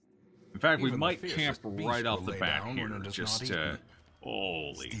 In fact, we might camp right off the bat here. Just to...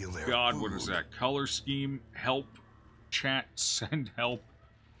 holy God, what is that? Color scheme? Help. Chat, send help.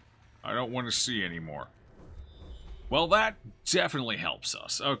 I don't want to see anymore. Well, that definitely helps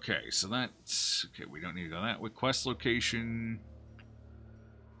us. Okay, so that's... okay, we don't need to go that way. Quest location...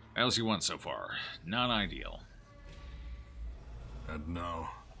 LZ1 so far. Not ideal. And now,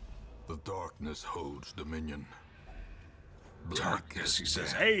 the darkness holds dominion. Darkness, he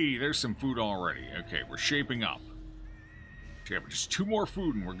says. Hey, there's some food already. Okay, we're shaping up. Okay, but just 2 more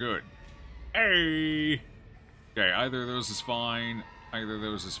food and we're good. Hey! Okay, either of those is fine. Either of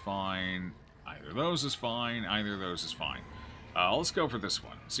those is fine. Either of those is fine. Either of those is fine. Let's go for this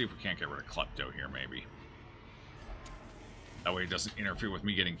one. See if we can't get rid of Klepto here, maybe. That way it doesn't interfere with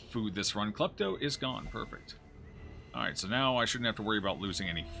me getting food this run. Klepto is gone. Perfect. Alright, so now I shouldn't have to worry about losing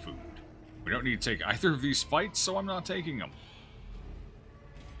any food. We don't need to take either of these fights, so I'm not taking them.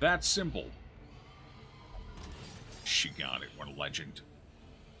 That's simple. She got it. What a legend.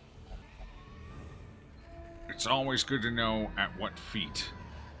 It's always good to know at what feet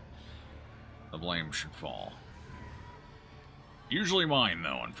the blame should fall. Usually mine,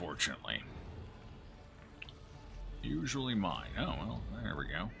 though, unfortunately. Usually mine. Oh, well, there we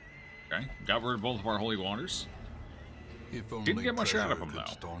go. Okay, got rid of both of our holy waters. Didn't get much out of them, though.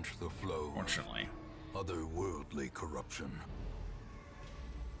 Staunch the flow. Fortunately. Otherworldly corruption.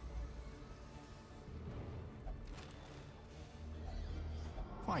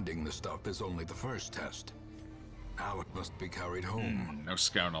 Finding the stuff is only the first test. Now it must be carried home. No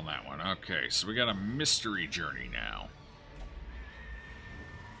scout on that one. Okay, so we got a mystery journey now.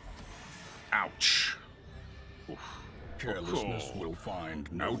 Ouch. Oof. Carelessness will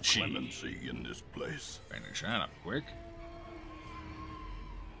find no clemency in this place. Finish that up quick.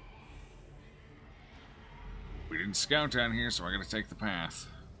 We didn't scout down here, so I gotta take the path.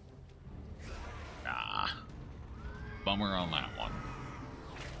 Ah. Bummer on that one.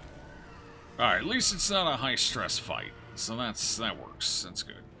 Alright, at least it's not a high-stress fight. So that works. That's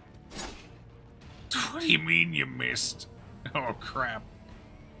good. What do you mean you missed? Oh, crap.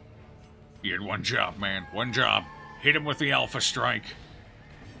 You had one job, man. One job. Hit him with the Alpha Strike.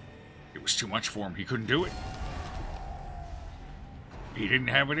 It was too much for him. He couldn't do it. He didn't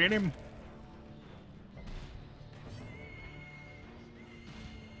have it in him.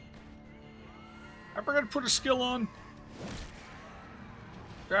 I forgot to put a skill on.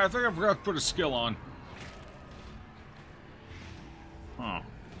 Yeah, I think I forgot to put a skill on. Huh.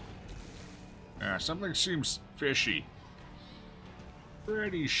 Yeah, something seems fishy.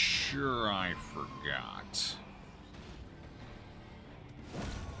 Pretty sure I forgot.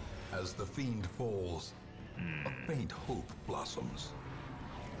 As the fiend falls, a faint hope blossoms.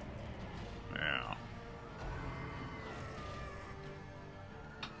 Yeah.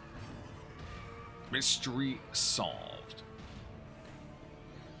 Mystery solved.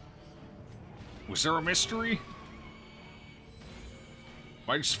 Was there a mystery? Am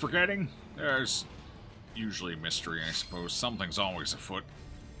I just forgetting? There's usually a mystery, I suppose. Something's always afoot.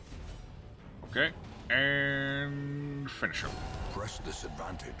 Okay. And finish him. Press this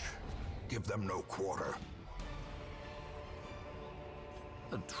advantage. Give them no quarter.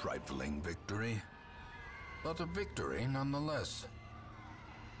 A trifling victory, but a victory nonetheless.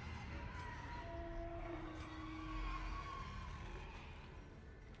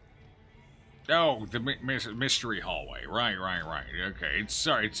 Oh, the mystery hallway. Right. Okay,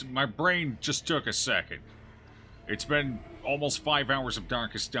 sorry, my brain just took a second. It's been almost 5 hours of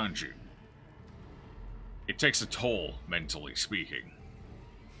Darkest Dungeon. It takes a toll, mentally speaking.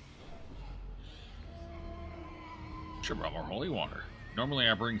 Should brought more holy water. Normally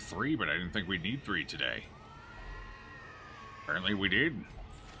I bring 3, but I didn't think we'd need 3 today. Apparently we did.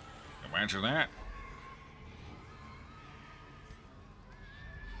 Imagine that.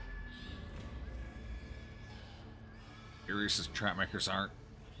 Curious as troublemakers aren't.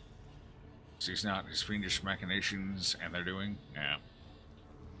 He's not his fiendish machinations, and they're doing. Yeah.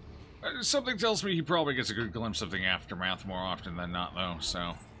 Something tells me he probably gets a good glimpse of the aftermath more often than not, though,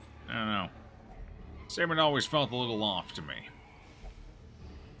 so I don't know. Statement always felt a little off to me.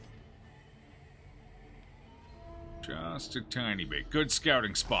 Just a tiny bit. Good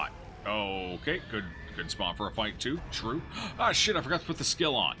scouting spot. Okay, good spot for a fight, too. True. Ah, shit, I forgot to put the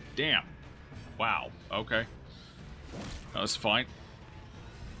skill on. Damn. Wow. Okay. That's fine.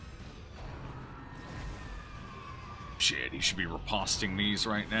 Shit, he should be riposting these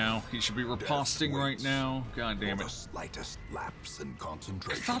right now. He should be riposting right now. God damn it. The slightest lapse in I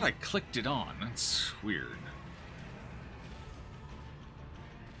concentration. thought I clicked it on. That's weird.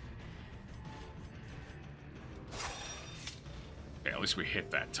 Okay, at least we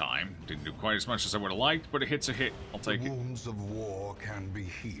hit that time. Didn't do quite as much as I would have liked, but a hit's a hit. I'll take The it. wounds of war can be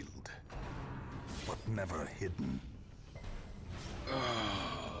healed, but never hidden.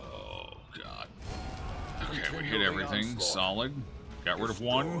 Oh, God. Okay, we hit everything. Solid. Got rid of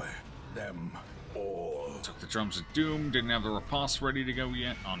one. Destroy them all. Took the drums of doom. Didn't have the riposte ready to go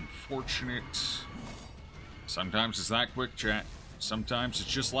yet. Unfortunate. Sometimes it's that quick, chat. Sometimes it's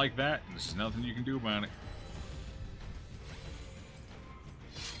just like that. And there's nothing you can do about it.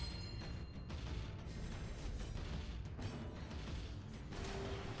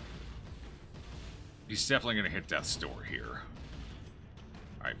 He's definitely going to hit death's door here.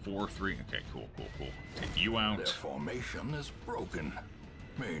 Alright, 4, 3. Okay, cool. Take you out. Their formation is broken.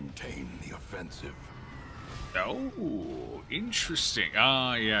 Maintain the offensive. Oh, interesting.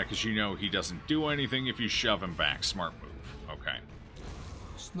 Ah, yeah, because you know he doesn't do anything if you shove him back. Smart move. Okay.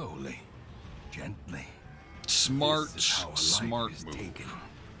 Slowly, gently. Smart This is how a life move. is taken.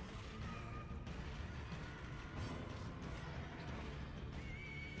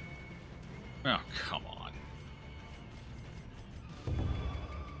 Oh, come on.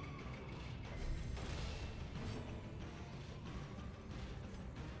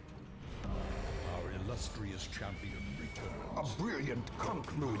 Our illustrious champion returns. A brilliant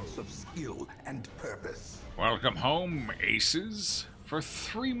confluence of skill and purpose. Welcome home, aces. For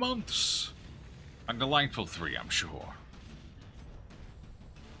 3 months. A delightful 3, I'm sure.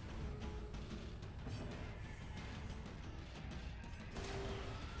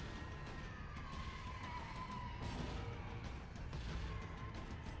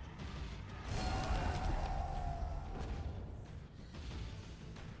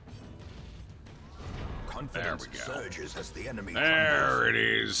 Confidence There we go. surges as the enemy There it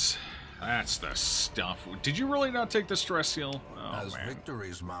is. That's the stuff. Did you really not take the stress seal? Oh, As man.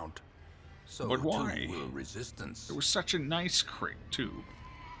 victories mount, so But why? too will resistance. It was such a nice crit, too.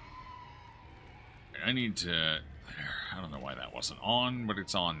 I need to... I don't know why that wasn't on, but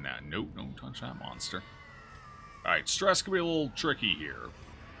it's on now. Nope, don't touch that monster. Alright, stress can be a little tricky here.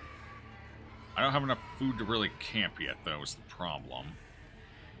 I don't have enough food to really camp yet, though, is the problem.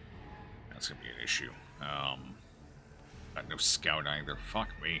 That's gonna be an issue. Got no scout either. Fuck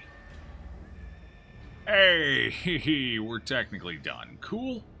me. Hey, we're technically done.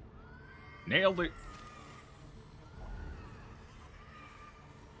 Cool. Nailed it.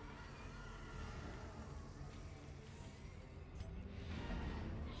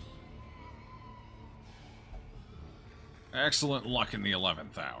 Excellent luck in the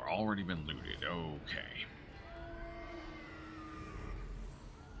 11th hour. Already been looted. Okay.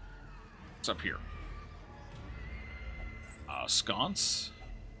 What's up here? Sconce?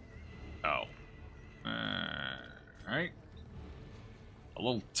 Oh. Alright. A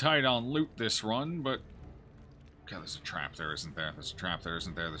little tight on loot this run, but... God, there's a trap there, isn't there? There's a trap there,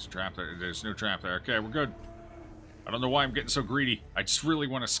 isn't there? There's a trap there. There's no trap there. Okay, we're good. I don't know why I'm getting so greedy. I just really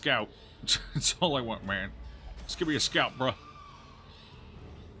want to scout. That's all I want, man. Just give me a scout, bruh.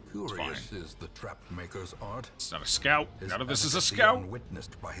 Curious is the trap maker's art. It's not a scout. His None of this is a efficacy scout.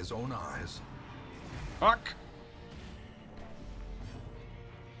 Unwitnessed by his own eyes. Fuck.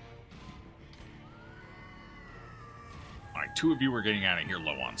 Alright, 2 of you are getting out of here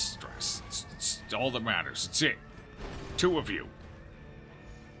low on stress. It's all that matters. It's it. 2 of you.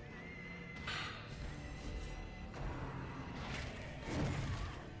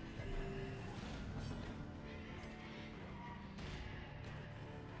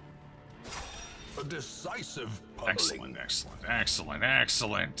 A decisive pummeling.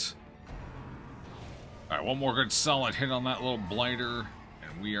 Excellent. Alright, one more good solid hit on that little blighter,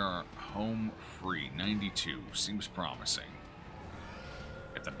 and we are home free. 92. Seems promising.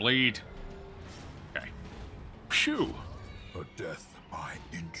 Get the bleed. Okay. Phew. A death by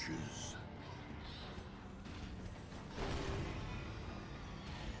inches.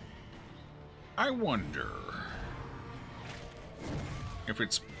 I wonder if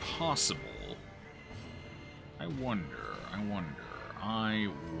it's possible. I wonder.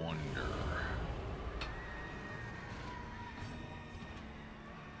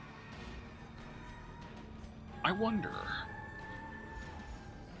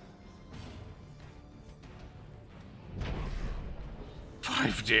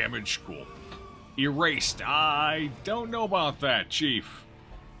 Five damage, cool. Erased. I don't know about that, Chief.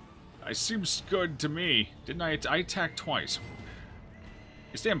 It seems good to me. Didn't I attacked twice.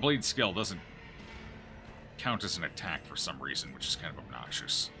 His damn bleed skill doesn't count as an attack for some reason, which is kind of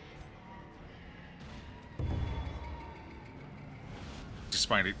obnoxious.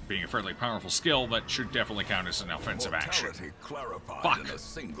 Despite it being a fairly powerful skill, that should definitely count as an offensive action. Clarified Fuck. in a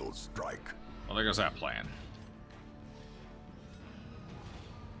single strike. Well, there goes that plan.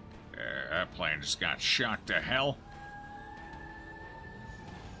 That plan just got shot to hell.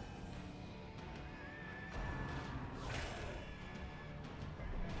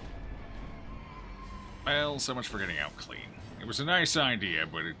 Well, so much for getting out clean. It was a nice idea,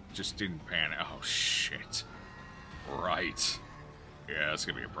 but it just didn't pan out. Oh, shit. Right. Yeah, that's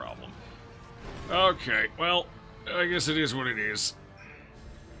gonna be a problem. Okay, well, I guess it is what it is.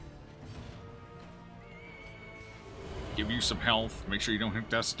 Give you some health. Make sure you don't hit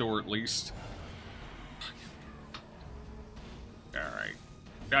death's door at least. Alright.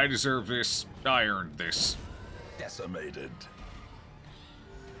 I deserve this. I earned this. Decimated.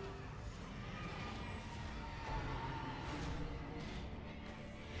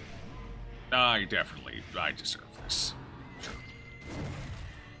 I deserve this. Sure.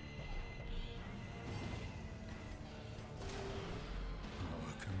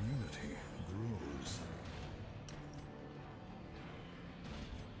 Our community grows.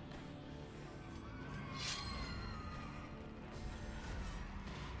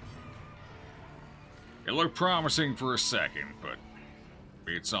 It looked promising for a second, but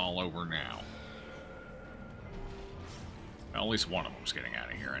it's all over now. Well, at least one of them's getting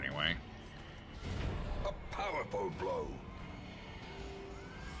out of here anyway. A powerful blow.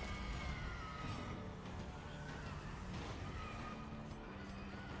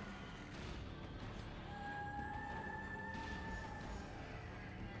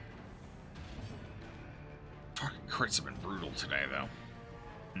 Fucking crits have been brutal today, though.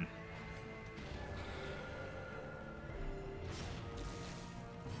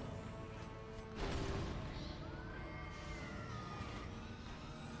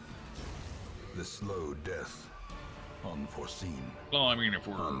 The slow death. Unforeseen. Well, I mean, if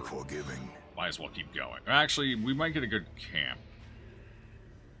we're... Unforgiving. Might as well keep going. Actually, we might get a good camp.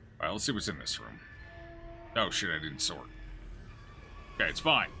 Alright, let's see what's in this room. Oh, shit, I didn't sort. Okay, it's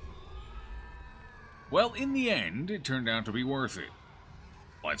fine. Well, in the end, it turned out to be worth it.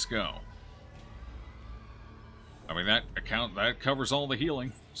 Let's go. I mean, that covers all the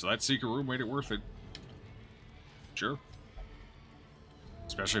healing, so that secret room made it worth it. Sure.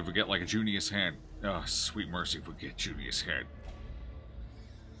 Especially if we get, like, a Junius head. Oh, sweet mercy if we get Junius head.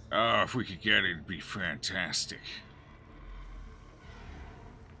 Oh, if we could get it, it'd be fantastic.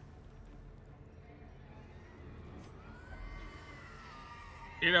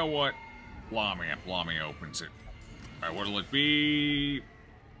 You know what? Lamy opens it. Alright, what'll it be?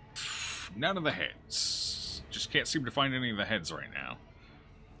 None of the heads. Just can't seem to find any of the heads right now.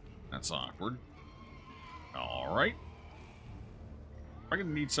 That's awkward. Alright. Am I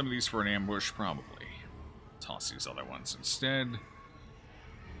gonna need some of these for an ambush? Probably. Toss these other ones instead.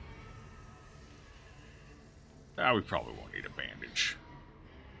 We probably won't need a bandage.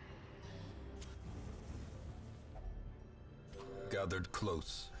 Gathered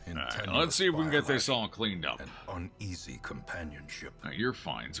close. Let's see if we can get this all cleaned up. An uneasy companionship. You're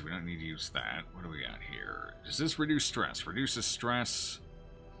fine, so we don't need to use that. What do we got here? Does this reduce stress? Reduces stress.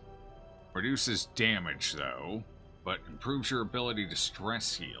 Reduces damage, though. But improves your ability to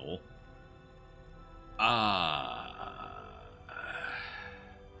stress heal.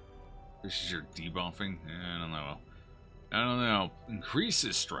 This is your debuffing? I don't know.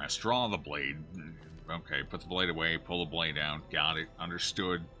 Increases stress. Draw the blade. Okay, put the blade away. Pull the blade out. Got it.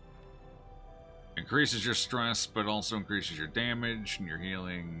 Understood. Increases your stress, but also increases your damage and your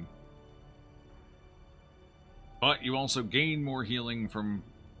healing. But you also gain more healing from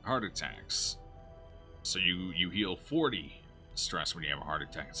heart attacks. So you heal 40 stress when you have a heart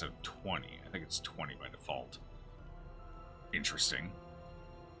attack instead of 20. I think it's 20 by default. Interesting.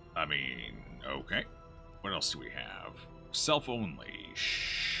 I mean, okay. What else do we have? Self-only.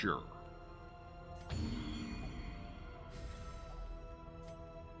 Sure.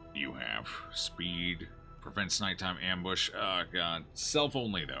 you have? Speed. Prevents nighttime ambush. Oh, God. Self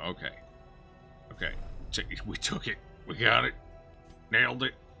only, though. Okay. Okay. We took it. We got it. Nailed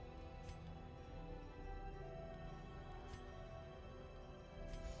it.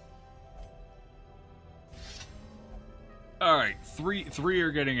 Alright. Three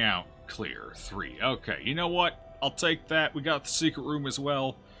are getting out. Clear. 3. Okay. You know what? I'll take that. We got the secret room as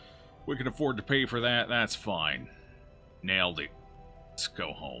well. We can afford to pay for that. That's fine. Nailed it. Let's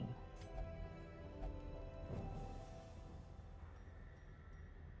go home.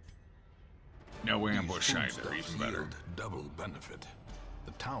 No ambush either, even better. Double benefit.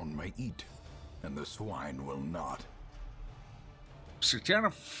 The town may eat, and the swine will not.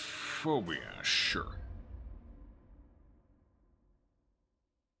 Satanophobia, sure.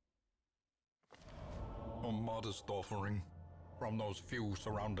 A modest offering from those few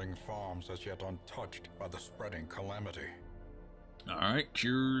surrounding farms as yet untouched by the spreading calamity. Alright,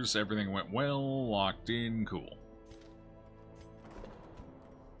 cures, everything went well, locked in, cool.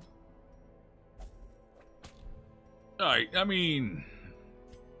 Alright, I mean,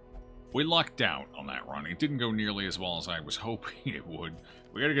 we lucked out on that run. It didn't go nearly as well as I was hoping it would.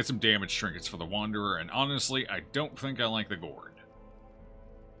 We gotta get some damage trinkets for the Wanderer, and honestly, I don't think I like the Gourd.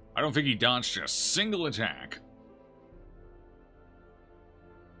 I don't think he dodged a single attack.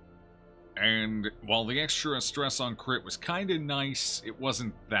 And while the extra stress on crit was kinda nice, it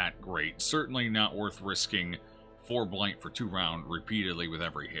wasn't that great. Certainly not worth risking 4 blight for 2 round repeatedly with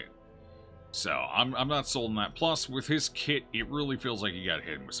every hit. So, I'm not sold on that. Plus, with his kit, it really feels like you gotta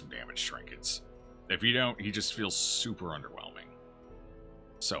hit him with some damage trinkets. If you don't, he just feels super underwhelming.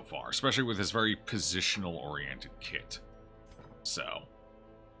 So far. Especially with his very positional-oriented kit. So.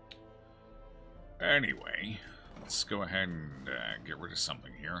 Anyway, let's go ahead and get rid of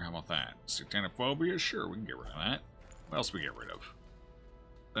something here. How about that? Satanophobia? Sure, we can get rid of that. What else we get rid of?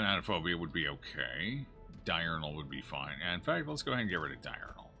 Thanatophobia would be okay. Diurnal would be fine. And in fact, let's go ahead and get rid of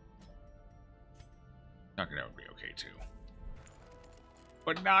Diurnal. That would be okay, too.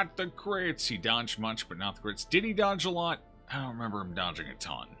 But not the crits. He dodged much, but not the crits. Did he dodge a lot? I don't remember him dodging a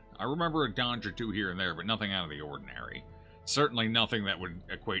ton. I remember a dodge or 2 here and there, but nothing out of the ordinary. Certainly nothing that would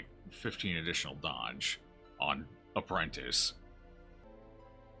equate 15 additional dodge on Apprentice.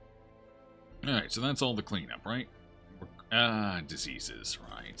 Alright, so that's all the cleanup, right? Diseases,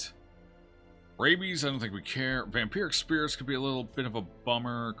 right. Rabies, I don't think we care. Vampiric spirits could be a little bit of a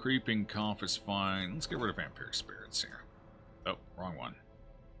bummer. Creeping cough is fine. Let's get rid of vampiric spirits here. Oh, wrong one.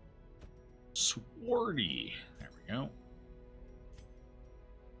 Swarty. There we go.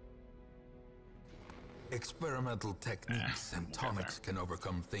 Experimental techniques and tonics can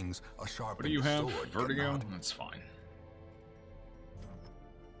overcome things a sharpened What do you have? sword Vertigo? cannot. That's fine.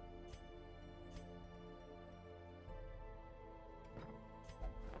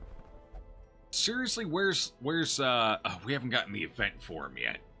 Seriously, where's we haven't gotten the event for him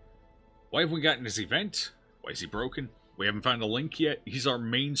yet. Why haven't we gotten his event? Why is he broken? We haven't found a link yet. He's our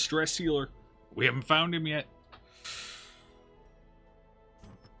main stress healer. We haven't found him yet.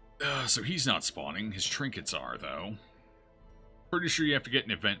 So he's not spawning. His trinkets are, though. Pretty sure you have to get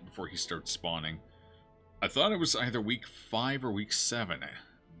an event before he starts spawning. I thought it was either week 5 or week 7,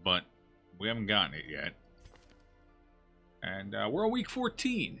 but we haven't gotten it yet. And we're on week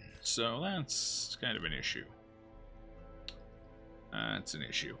 14, so that's kind of an issue. That's an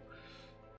issue.